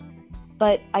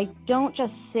 But I don't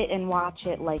just sit and watch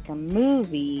it like a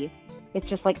movie. It's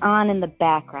just like on in the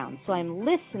background. So I'm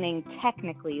listening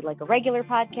technically like a regular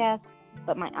podcast,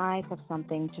 but my eyes have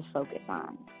something to focus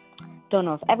on. Don't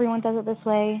know if everyone does it this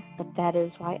way, but that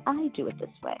is why I do it this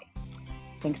way.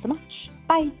 Thanks so much.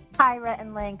 Bye. Hi, Rhett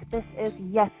and Link. This is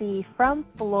Yessie from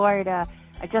Florida.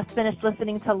 I just finished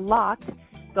listening to Locked,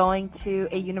 going to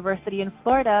a university in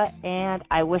Florida, and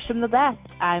I wish them the best.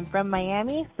 I'm from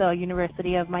Miami, so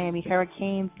University of Miami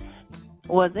Hurricanes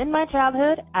was in my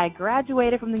childhood. I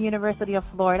graduated from the University of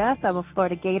Florida, so I'm a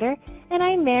Florida Gator, and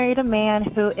I married a man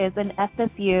who is an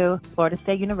FSU, Florida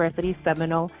State University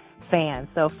Seminole fan.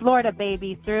 So Florida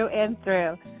baby through and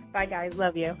through. Bye guys,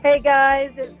 love you. Hey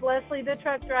guys, it's Leslie the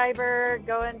truck driver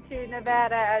going to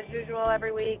Nevada as usual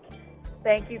every week.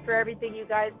 Thank you for everything you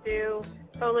guys do.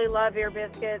 Totally love your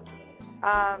biscuits.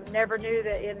 Never knew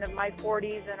that in my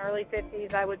 40s and early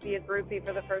 50s I would be a groupie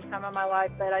for the first time in my life,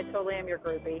 but I totally am your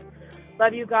groupie.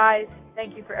 Love you guys.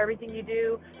 Thank you for everything you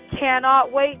do.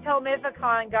 Cannot wait till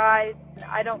Mythicon, guys.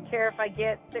 I don't care if I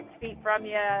get 6 feet from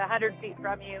you, 100 feet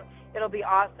from you. It'll be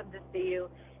awesome to see you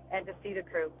and to see the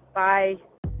crew. Bye.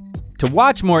 To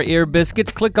watch more Ear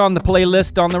Biscuits, click on the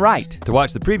playlist on the right. To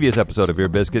watch the previous episode of Ear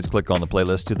Biscuits, click on the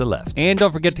playlist to the left. And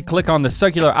don't forget to click on the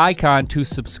circular icon to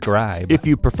subscribe. If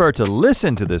you prefer to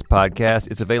listen to this podcast,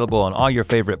 it's available on all your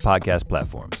favorite podcast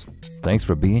platforms. Thanks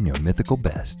for being your mythical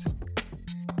best.